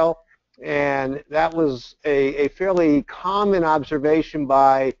trial, and that was a fairly common observation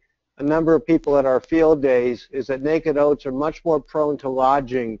by a number of people at our field days, is that naked oats are much more prone to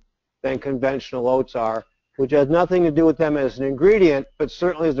lodging than conventional oats are, which has nothing to do with them as an ingredient, but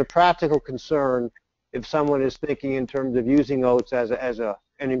certainly is a practical concern if someone is thinking in terms of using oats as an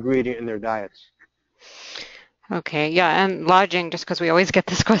ingredient in their diets. Okay, yeah, and lodging, just because we always get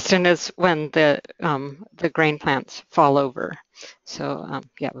this question, is when the grain plants fall over. So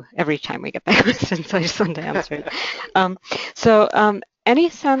yeah, every time we get that question, so I just wanted to answer it. Any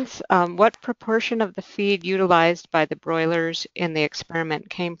sense what proportion of the feed utilized by the broilers in the experiment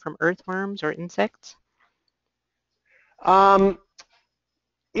came from earthworms or insects? Yeah,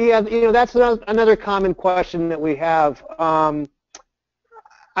 that's another common question that we have. I'm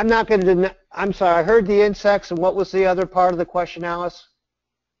not going to. I'm sorry. I heard the insects, and what was the other part of the question, Alice?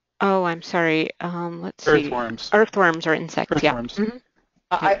 Oh, I'm sorry. Let's see. Earthworms. Earthworms or insects. Earthworms. Yeah. Mm-hmm.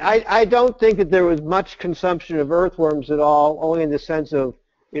 I don't think that there was much consumption of earthworms at all, only in the sense of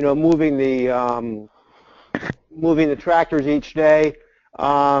moving the tractors each day.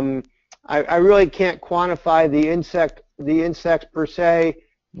 I really can't quantify the insects per se,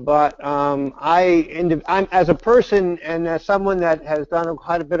 but I'm as a person and as someone that has done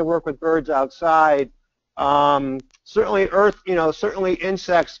quite a bit of work with birds outside, Certainly certainly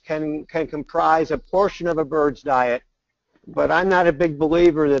insects can comprise a portion of a bird's diet, but I'm not a big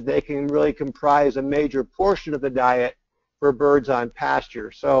believer that they can really comprise a major portion of the diet for birds on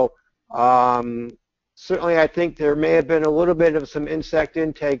pasture. So certainly I think there may have been a little bit of some insect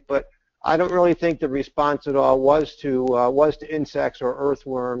intake, but I don't really think the response at all was to insects or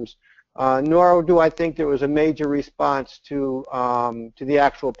earthworms, nor do I think there was a major response to the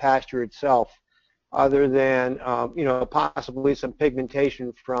actual pasture itself, other than possibly some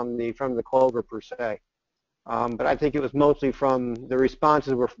pigmentation from the clover per se. But I think it was mostly from the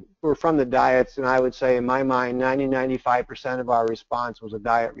responses were from the diets, and I would say in my mind 95% of our response was a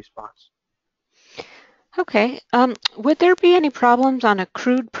diet response. Okay. Would there be any problems on a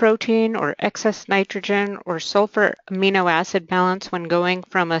crude protein or excess nitrogen or sulfur amino acid balance when going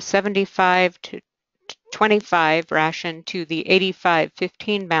from a 75 to 25 ration to the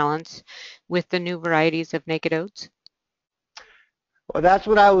 85-15 balance with the new varieties of naked oats? Well, that's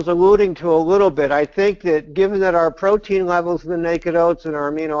what I was alluding to a little bit. I think that given that our protein levels in the naked oats and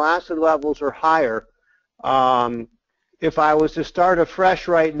our amino acid levels are higher, if I was to start afresh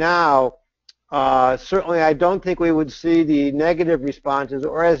right now, certainly I don't think we would see the negative responses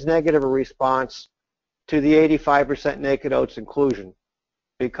or as negative a response to the 85% naked oats inclusion,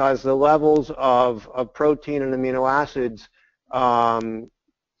 because the levels of protein and amino acids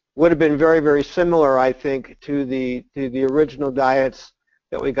would have been very, very similar, I think, to the original diets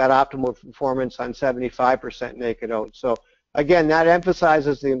that we got optimal performance on 75% naked oats. So again, that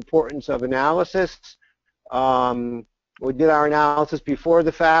emphasizes the importance of analysis. We did our analysis before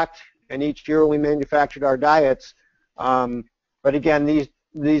the fact, and each year we manufactured our diets. But again,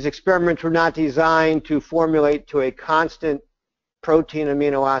 these experiments were not designed to formulate to a constant protein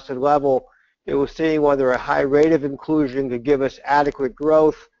amino acid level. It was seeing whether a high rate of inclusion could give us adequate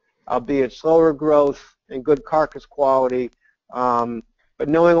growth, albeit slower growth and good carcass quality. But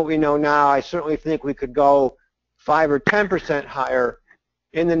knowing what we know now, I certainly think we could go 5 or 10% higher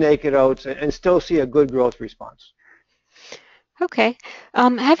in the naked oats and still see a good growth response. Okay.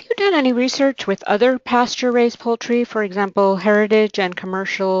 Have you done any research with other pasture-raised poultry, for example, heritage and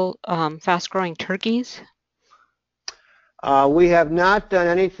commercial fast-growing turkeys? We have not done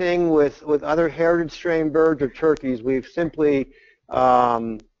anything with other heritage strain birds or turkeys. We've simply,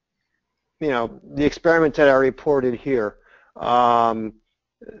 the experiments that are reported here.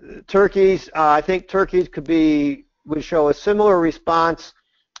 Turkeys, I think turkeys would show a similar response.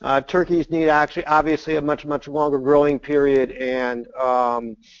 Turkeys need obviously a much longer growing period, and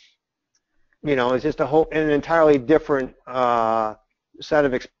it's just an entirely different set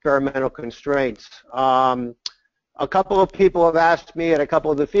of experimental constraints. A couple of people have asked me at a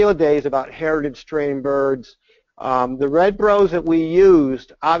couple of the field days about heritage strain birds. The red bros that we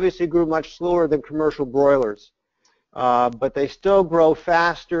used obviously grew much slower than commercial broilers, but they still grow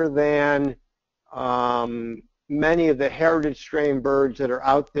faster than many of the heritage strain birds that are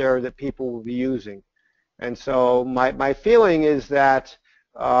out there that people will be using. And so my feeling is that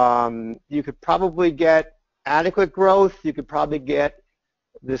you could probably get adequate growth, you could probably get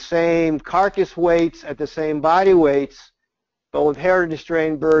the same carcass weights at the same body weights, but with heritage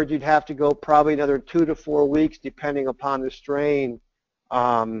strain birds you'd have to go probably another 2 to 4 weeks depending upon the strain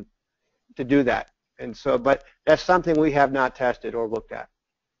to do that. And so, but that's something we have not tested or looked at.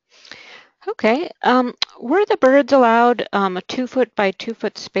 Okay. Were the birds allowed a 2 foot by 2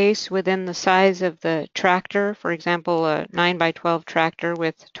 foot space within the size of the tractor? For example, a 9 by 12 tractor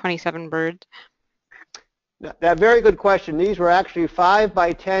with 27 birds? That very good question. These were actually 5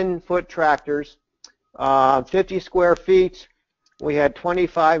 by 10 foot tractors, 50 square feet. We had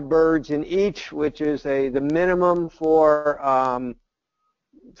 25 birds in each, which is the minimum for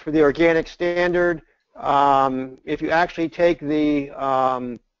the organic standard. If you actually take the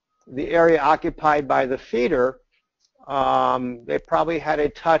area occupied by the feeder, they probably had a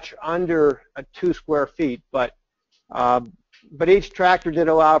touch under 2 square feet, but each tractor did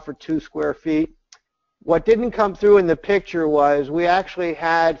allow for 2 square feet. What didn't come through in the picture was we actually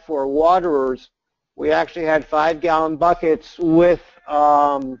had, for waterers, we actually had 5-gallon buckets with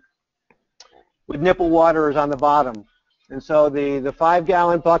nipple waterers on the bottom. And so the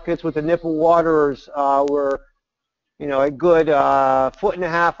 5-gallon buckets with the nipple waterers were a good 1.5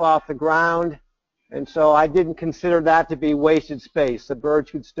 feet off the ground, and so I didn't consider that to be wasted space. The birds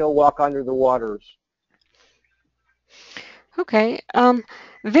could still walk under the waterers. Okay.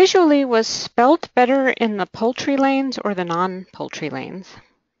 Visually, was spelt better in the poultry lanes or the non-poultry lanes?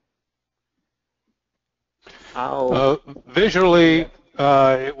 Visually,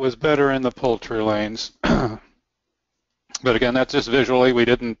 it was better in the poultry lanes. But again, that's just visually. We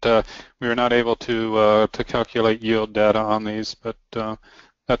were not able to calculate yield data on these, but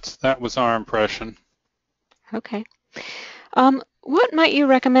that was our impression. Okay. What might you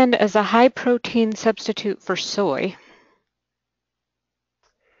recommend as a high protein substitute for soy?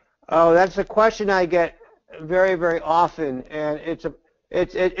 Oh, that's a question I get very, very often, and it's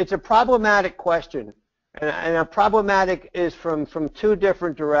a problematic question, and a problematic is from two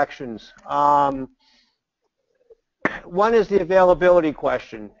different directions. One is the availability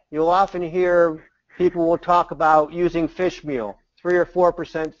question. You'll often hear people will talk about using fish meal, 3 or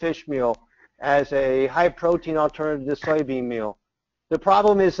 4% fish meal, as a high protein alternative to soybean meal. The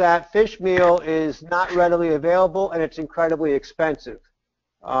problem is that fish meal is not readily available and it's incredibly expensive.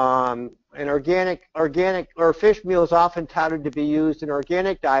 And organic or fish meal is often touted to be used in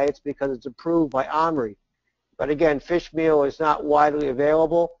organic diets because it's approved by OMRI. But again, fish meal is not widely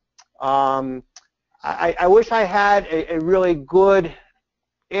available. I wish I had a really good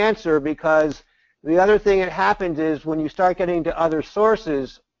answer, because the other thing that happens is when you start getting to other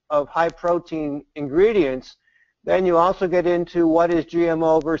sources of high protein ingredients, then you also get into what is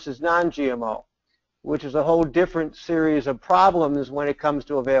GMO versus non-GMO, which is a whole different series of problems when it comes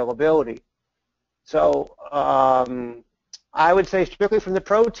to availability. So I would say strictly from the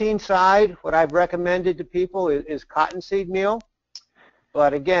protein side, what I've recommended to people is cottonseed meal.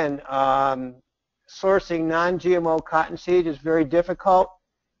 But again, sourcing non-GMO cottonseed is very difficult.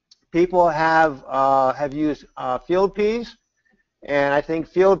 People have used field peas, and I think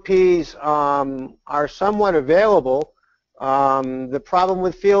field peas are somewhat available. The problem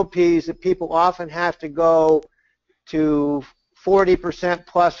with field peas is that people often have to go to 40%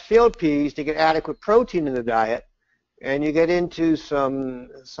 plus field peas to get adequate protein in the diet, and you get into some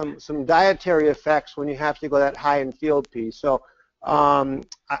dietary effects when you have to go that high in field peas. So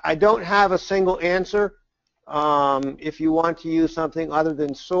I don't have a single answer. If you want to use something other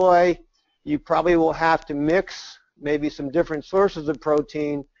than soy, you probably will have to mix maybe some different sources of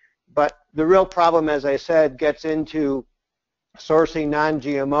protein, but the real problem, as I said, gets into sourcing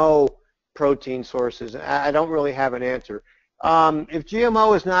non-GMO protein sources. I don't really have an answer. If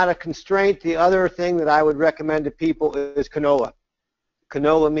GMO is not a constraint, the other thing that I would recommend to people is canola.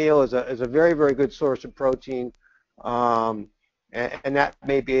 Canola meal is a very, very good source of protein, and that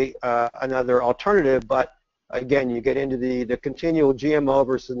may be another alternative, but again, you get into the continual GMO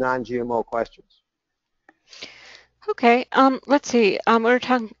versus non-GMO questions. Okay, let's see.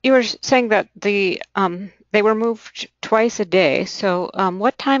 You were saying that they were moved twice a day. So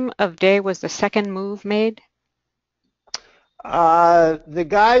what time of day was the second move made? The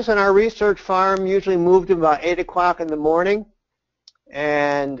guys on our research farm usually moved them about 8 o'clock in the morning,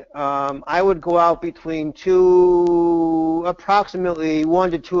 and I would go out between approximately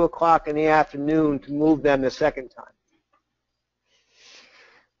 1 to 2 o'clock in the afternoon to move them the second time.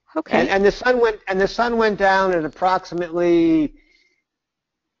 Okay. And the sun went down at approximately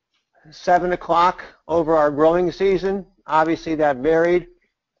 7 o'clock over our growing season. Obviously, that varied,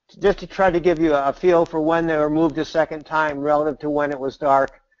 just to try to give you a feel for when they were moved a second time relative to when it was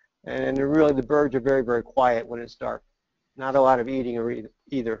dark. And really, the birds are very, very quiet when it's dark. Not a lot of eating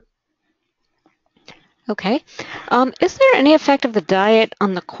either. Okay. Is there any effect of the diet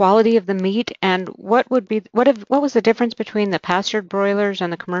on the quality of the meat, and what was the difference between the pastured broilers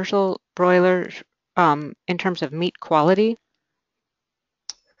and the commercial broilers in terms of meat quality?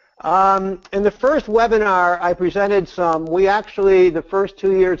 In the first webinar, I presented the first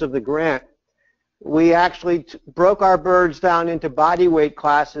 2 years of the grant, we actually broke our birds down into body weight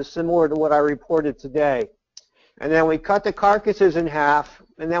classes similar to what I reported today. And then we cut the carcasses in half,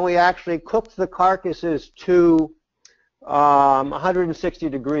 and then we actually cooked the carcasses to 160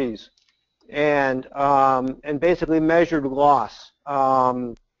 degrees and basically measured loss.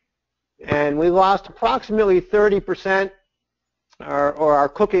 And we lost approximately 30%, or our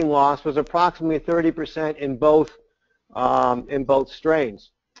cooking loss was approximately 30% in both strains.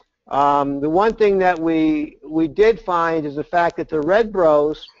 The one thing that we did find is the fact that the red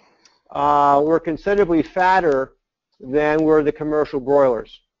bros were considerably fatter than were the commercial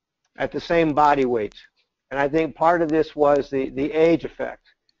broilers at the same body weight. And I think part of this was the age effect.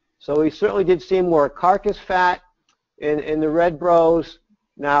 So we certainly did see more carcass fat in the red bros.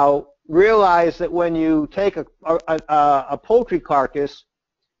 Now realize that when you take a poultry carcass,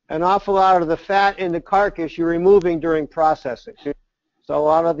 an awful lot of the fat in the carcass you're removing during processing. So a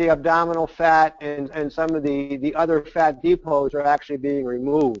lot of the abdominal fat and some of the other fat depots are actually being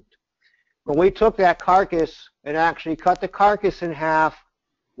removed. When we took that carcass and actually cut the carcass in half,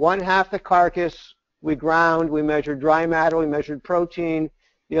 one half the carcass we ground, we measured dry matter, we measured protein,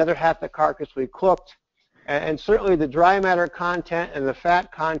 the other half the carcass we cooked, And certainly the dry matter content and the fat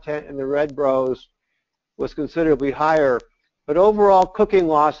content in the red brose was considerably higher. But overall cooking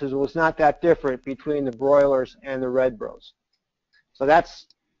losses was not that different between the broilers and the red brose. So that's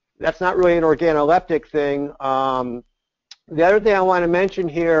not really an organoleptic thing. The other thing I want to mention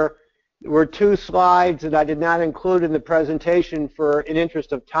here were two slides that I did not include in the presentation for an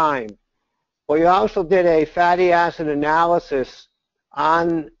interest of time. We also did a fatty acid analysis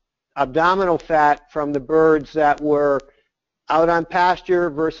on abdominal fat from the birds that were out on pasture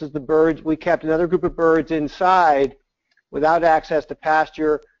versus the birds. We kept another group of birds inside without access to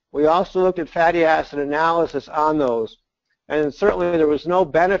pasture. We also looked at fatty acid analysis on those. And certainly there was no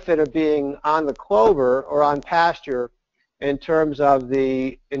benefit of being on the clover or on pasture in terms of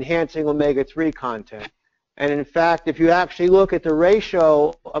the enhancing omega-3 content. And in fact, if you actually look at the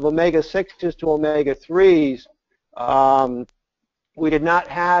ratio of omega-6s to omega-3s, we did not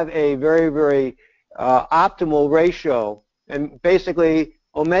have a very, very optimal ratio. And basically,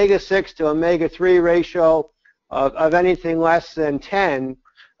 omega-6 to omega-3 ratio of anything less than 10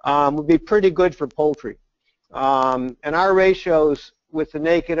 would be pretty good for poultry. And our ratios with the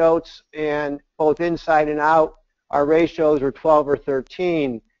naked oats and both inside and out, our ratios were 12 or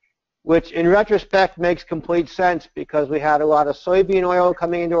 13, which in retrospect makes complete sense because we had a lot of soybean oil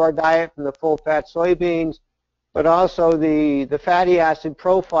coming into our diet from the full-fat soybeans, but also the fatty acid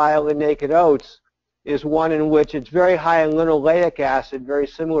profile in naked oats is one in which it's very high in linoleic acid, very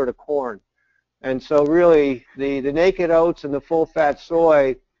similar to corn. And so really, the naked oats and the full-fat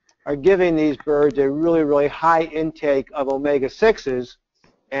soy are giving these birds a really, really high intake of omega-6s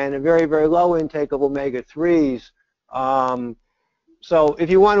and a very, very low intake of omega-3s. So if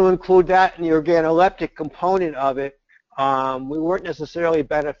you want to include that in the organoleptic component of it, we weren't necessarily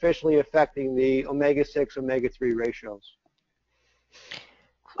beneficially affecting the omega-6, omega-3 ratios.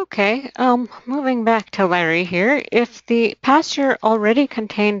 Okay, moving back to Larry here, if the pasture already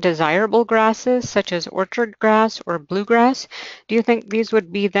contained desirable grasses such as orchard grass or bluegrass, do you think these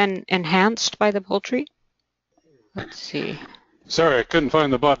would be then enhanced by the poultry? Let's see. Sorry, I couldn't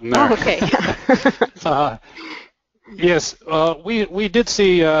find the button there. Oh, okay. Yes, we did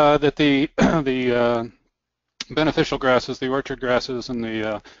see that the beneficial grasses, the orchard grasses and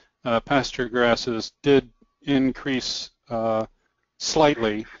the pasture grasses did increase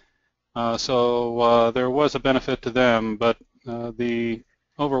slightly. So there was a benefit to them, but the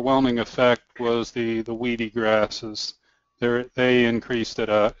overwhelming effect was the weedy grasses. They increased at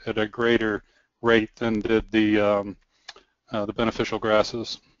a greater rate than did the beneficial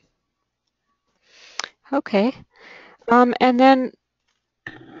grasses. Okay. And then,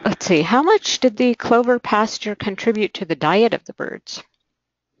 let's see, how much did the clover pasture contribute to the diet of the birds?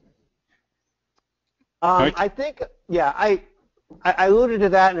 I think, yeah, I alluded to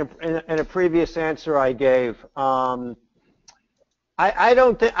that in a previous answer I gave. I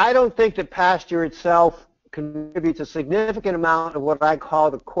don't think that pasture itself contributes a significant amount of what I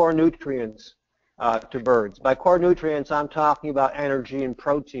call the core nutrients to birds. By core nutrients, I'm talking about energy and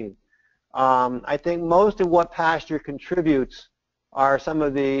protein. I think most of what pasture contributes are some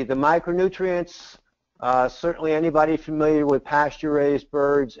of the micronutrients. Certainly anybody familiar with pasture-raised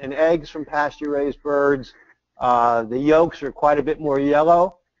birds and eggs from pasture-raised birds, the yolks are quite a bit more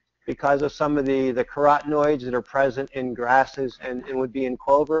yellow because of some of the carotenoids that are present in grasses and would be in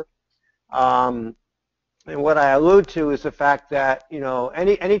clover. And what I allude to is the fact that, you know,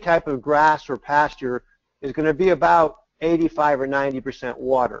 any type of grass or pasture is going to be about 85 or 90%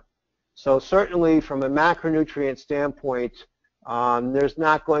 water. So certainly from a macronutrient standpoint, there's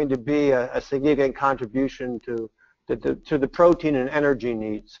not going to be a significant contribution to the protein and energy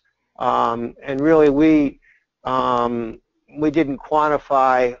needs. And really we didn't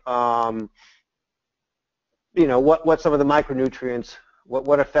quantify, you know, what some of the micronutrients,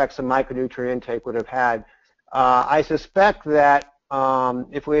 what effects a micronutrient intake would have had. I suspect that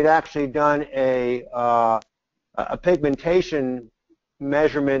if we had actually done a pigmentation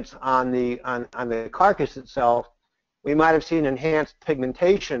measurements on the carcass itself, we might have seen enhanced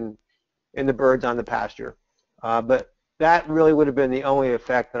pigmentation in the birds on the pasture. But that really would have been the only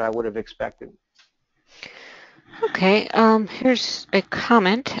effect that I would have expected. Okay, here's a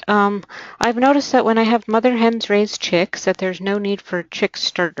comment. I've noticed that when I have mother hens raise chicks that there's no need for chick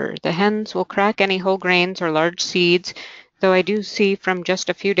starter. The hens will crack any whole grains or large seeds, though I do see from just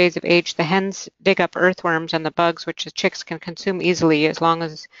a few days of age the hens dig up earthworms and the bugs which the chicks can consume easily as long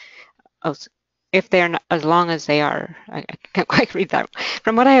as if they're not, as long as they are. I can't quite read that.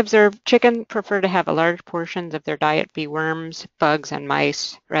 From what I observed, chicken prefer to have a large portions of their diet be worms, bugs, and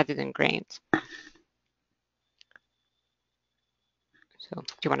mice rather than grains. So,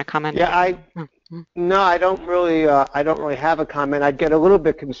 do you want to comment? Yeah, no, I don't really have a comment. I'd get a little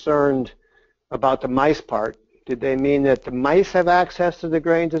bit concerned about the mice part. Did they mean that the mice have access to the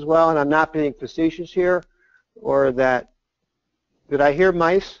grains as well? And I'm not being facetious here, or that, did I hear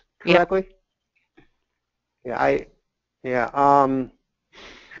mice correctly? Yeah,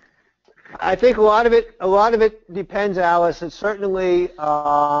 I think a lot of it depends, Alice. It's certainly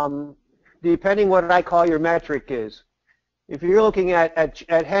depending what I call your metric is. If you're looking at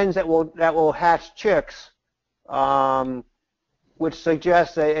hens that will hatch chicks, which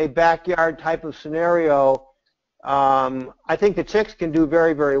suggests a backyard type of scenario, I think the chicks can do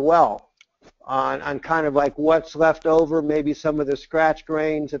very, very well on kind of like what's left over, maybe some of the scratch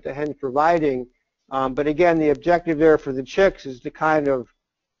grains that the hen's providing. But again, the objective there for the chicks is to kind of,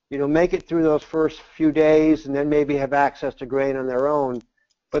 make it through those first few days and then maybe have access to grain on their own.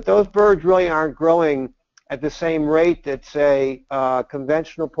 But those birds really aren't growing at the same rate that, say,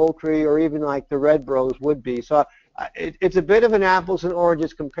 conventional poultry or even like the red bros would be. So it's a bit of an apples and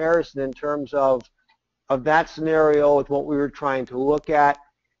oranges comparison in terms of that scenario with what we were trying to look at.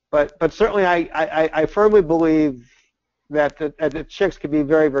 But certainly I firmly believe that the chicks could be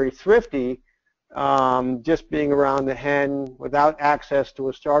very, very thrifty, just being around the hen without access to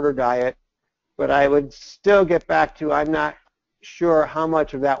a starter diet. But I would still get back to, I'm not sure how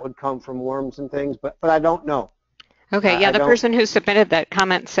much of that would come from worms and things, but I don't know. Okay, yeah, the person who submitted that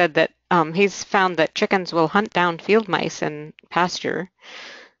comment said that he's found that chickens will hunt down field mice in pasture.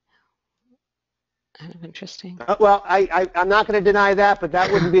 Kind of interesting. Well, I'm not going to deny that, but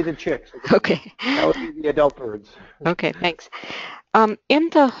that wouldn't be the chicks. Okay. That would be the adult birds. Okay, thanks. In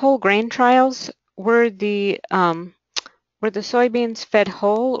the whole grain trials, were the soybeans fed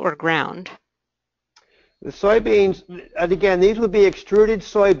whole or ground? The soybeans, and again, these would be extruded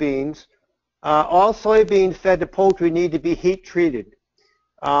soybeans. All soybeans fed to poultry need to be heat treated.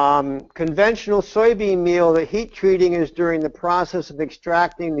 Conventional soybean meal, the heat treating is during the process of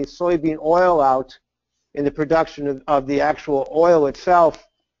extracting the soybean oil out in the production of the actual oil itself.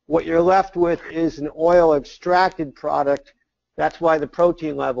 What you're left with is an oil extracted product. That's why the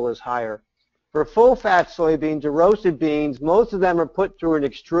protein level is higher. For full-fat soybeans or roasted beans, most of them are put through an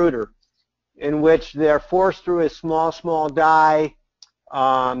extruder, in which they're forced through a small die.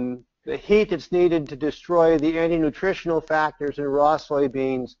 The heat that's needed to destroy the anti-nutritional factors in raw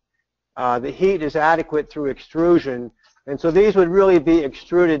soybeans, the heat is adequate through extrusion. And so these would really be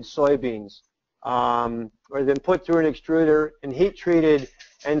extruded soybeans, or then put through an extruder and heat treated.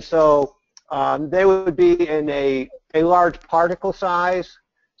 And so they would be in a large particle size,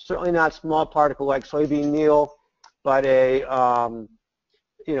 certainly not small particle like soybean meal, but a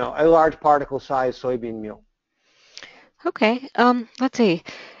large particle size soybean meal. Okay, let's see.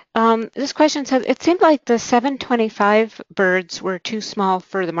 This question says, it seemed like the 725 birds were too small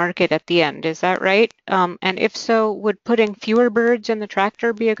for the market at the end. Is that right? And if so, would putting fewer birds in the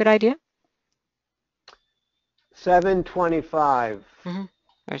tractor be a good idea? 725. Mm-hmm.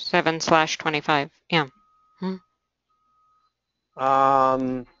 Or 7/25, yeah. Mm-hmm.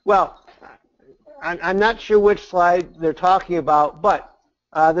 Well, I'm not sure which slide they're talking about, but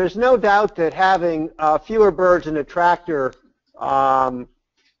there's no doubt that having fewer birds in a tractor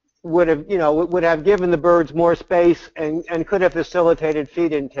would have given the birds more space and could have facilitated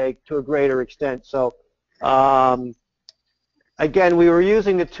feed intake to a greater extent. So again, we were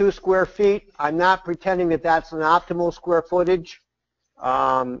using the 2 square feet. I'm not pretending that that's an optimal square footage.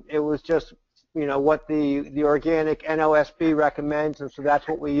 It was just what the organic NOSB recommends, and so that's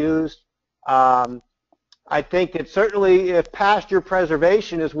what we used. I think that certainly if pasture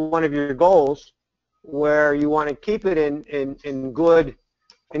preservation is one of your goals, where you want to keep it in good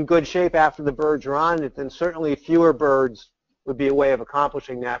shape after the birds are on it, then certainly fewer birds would be a way of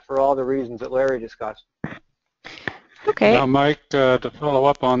accomplishing that for all the reasons that Larry discussed. Okay. Now, Mike, to follow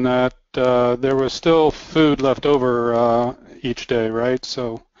up on that, there was still food left over each day, right?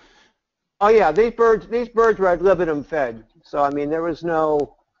 So. Oh yeah, these birds were ad libitum fed. So I mean, there was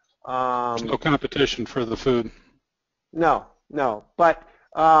no. No competition for the food. No. But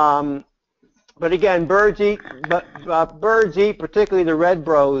again, birds eat. Birds eat, particularly the red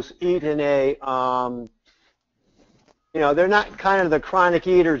bros, eat in a. They're not kind of the chronic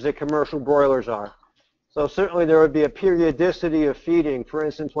eaters that commercial broilers are. So certainly there would be a periodicity of feeding. For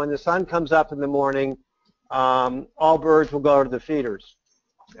instance, when the sun comes up in the morning, all birds will go to the feeders.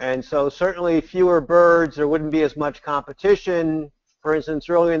 And so certainly fewer birds, there wouldn't be as much competition, for instance,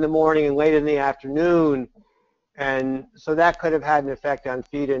 early in the morning and late in the afternoon. And so that could have had an effect on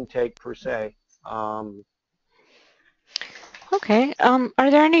feed intake per se. Okay.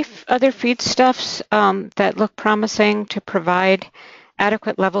 Are there any other feedstuffs that look promising to provide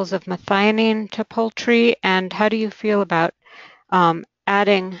adequate levels of methionine to poultry, and how do you feel about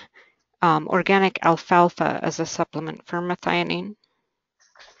adding organic alfalfa as a supplement for methionine?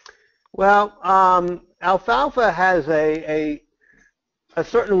 Well, alfalfa has a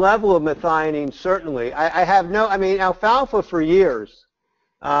certain level of methionine, certainly. I mean, alfalfa for years,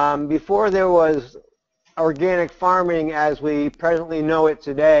 before there was organic farming as we presently know it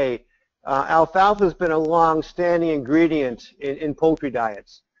today, alfalfa has been a long-standing ingredient in poultry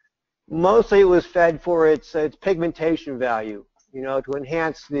diets. Mostly it was fed for its pigmentation value, you know, to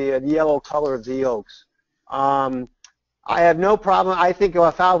enhance the yellow color of the yolks. I have no problem. I think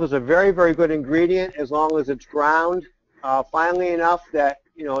alfalfa is a very, very good ingredient as long as it's ground finely enough that,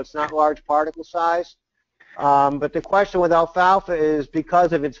 you know, it's not large particle size. But the question with alfalfa is,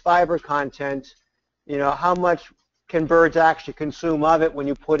 because of its fiber content, you know, how much can birds actually consume of it when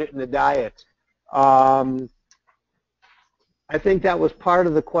you put it in the diet? I think that was part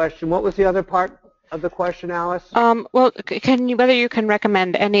of the question. What was the other part of the question, Alice? Well, whether you can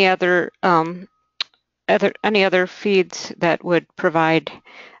recommend any other feeds that would provide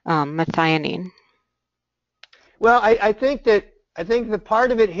methionine? Well, I think the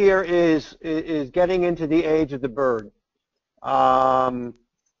part of it here is getting into the age of the bird.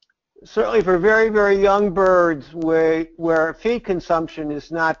 Certainly for very, very young birds where feed consumption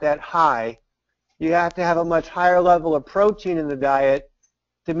is not that high, you have to have a much higher level of protein in the diet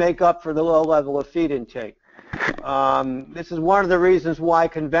to make up for the low level of feed intake. This is one of the reasons why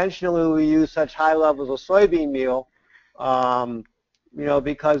conventionally we use such high levels of soybean meal, you know,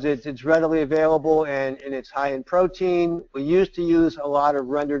 because it's readily available and it's high in protein. We used to use a lot of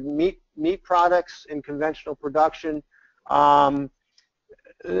rendered meat products in conventional production.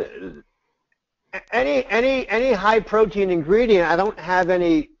 Any high protein ingredient, I don't have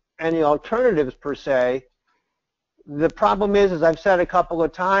any alternatives per se. The problem is, as I've said a couple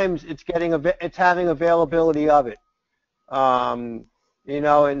of times, it's having availability of it. You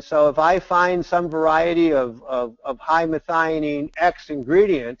know, and so if I find some variety of high methionine X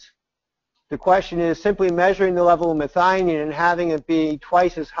ingredient, the question is simply measuring the level of methionine and having it be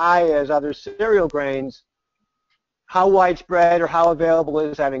twice as high as other cereal grains. How widespread or how available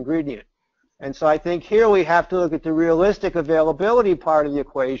is that ingredient? And so I think here we have to look at the realistic availability part of the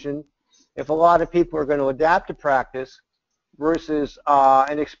equation. If a lot of people are going to adapt to practice versus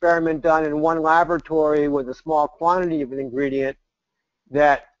an experiment done in one laboratory with a small quantity of an ingredient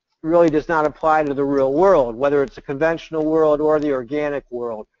that really does not apply to the real world, whether it's the conventional world or the organic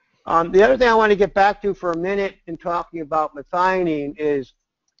world. The other thing I want to get back to for a minute in talking about methionine is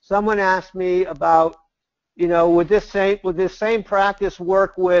someone asked me about, you know, would this same practice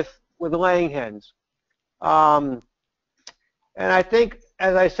work with laying hens? And I think,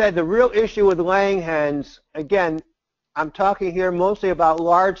 as I said, the real issue with laying hens, again, I'm talking here mostly about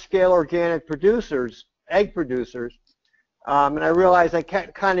large-scale organic producers, egg producers, and I realize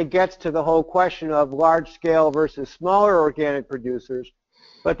that kind of gets to the whole question of large-scale versus smaller organic producers.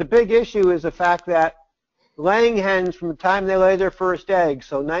 But the big issue is the fact that laying hens, from the time they lay their first egg,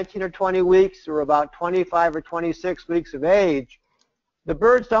 so 19 or 20 weeks or about 25 or 26 weeks of age, the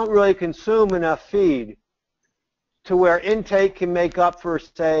birds don't really consume enough feed to where intake can make up for,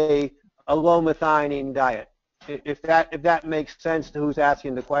 say, a low methionine diet, if that makes sense to who's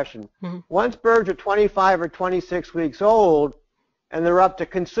asking the question. Mm-hmm. Once birds are 25 or 26 weeks old and they're up to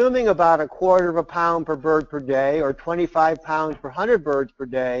consuming about 1/4 pound per bird per day or 25 pounds per 100 birds per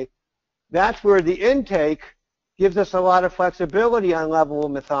day, that's where the intake gives us a lot of flexibility on level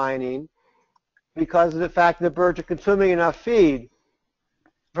of methionine because of the fact that birds are consuming enough feed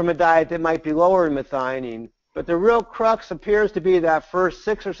from a diet that might be lower in methionine. But the real crux appears to be that first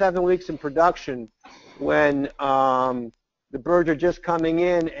 6 or 7 weeks in production when the birds are just coming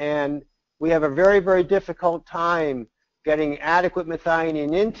in, and we have a very, very difficult time getting adequate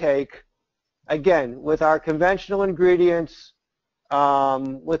methionine intake, again, with our conventional ingredients,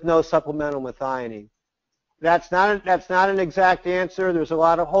 with no supplemental methionine. That's not an exact answer. There's a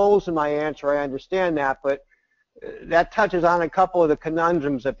lot of holes in my answer. I understand that, but that touches on a couple of the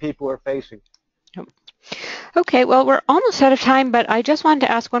conundrums that people are facing. Okay, well, we're almost out of time, but I just wanted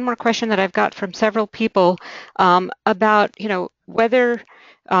to ask one more question that I've got from several people about, you know, whether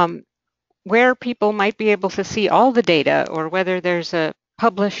where people might be able to see all the data, or whether there's a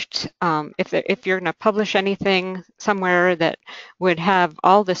published, if you're going to publish anything somewhere that would have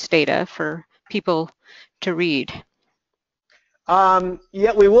all this data for people to read.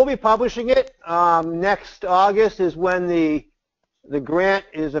 Yeah, we will be publishing it. Next August is when the grant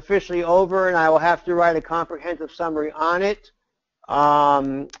is officially over, and I will have to write a comprehensive summary on it.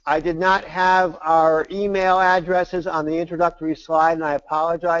 I did not have our email addresses on the introductory slide, and I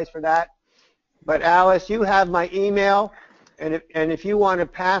apologize for that. But Alice, you have my email, and if you want to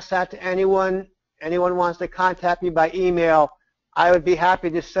pass that to anyone wants to contact me by email, I would be happy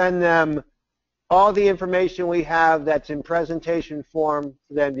to send them all the information we have that's in presentation form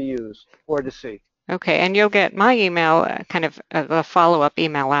for them to use or to see. Okay, and you'll get my email, kind of a follow-up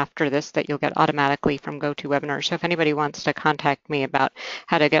email after this that you'll get automatically from GoToWebinar. So if anybody wants to contact me about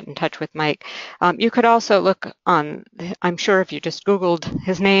how to get in touch with Mike, you could also look on, I'm sure if you just Googled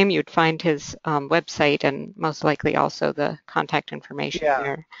his name, you'd find his website and most likely also the contact information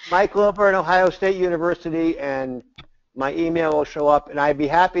there. Michael Lilburn, Ohio State University, and my email will show up, and I'd be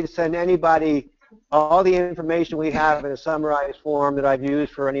happy to send anybody all the information we have in a summarized form that I've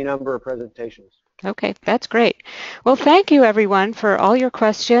used for any number of presentations. Okay, that's great. Well, thank you everyone for all your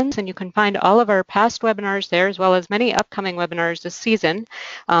questions, and you can find all of our past webinars there as well as many upcoming webinars this season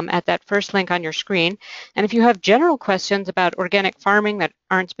at that first link on your screen. And if you have general questions about organic farming that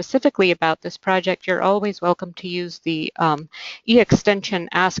aren't specifically about this project, you're always welcome to use the eExtension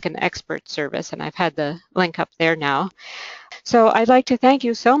Ask an Expert service, and I've had the link up there now. So I'd like to thank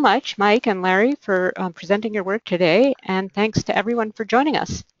you so much, Mike and Larry, for presenting your work today, and thanks to everyone for joining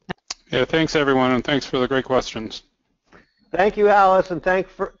us. Yeah, thanks everyone, and thanks for the great questions. Thank you, Alice, and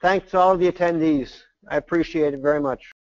thanks to all of the attendees. I appreciate it very much.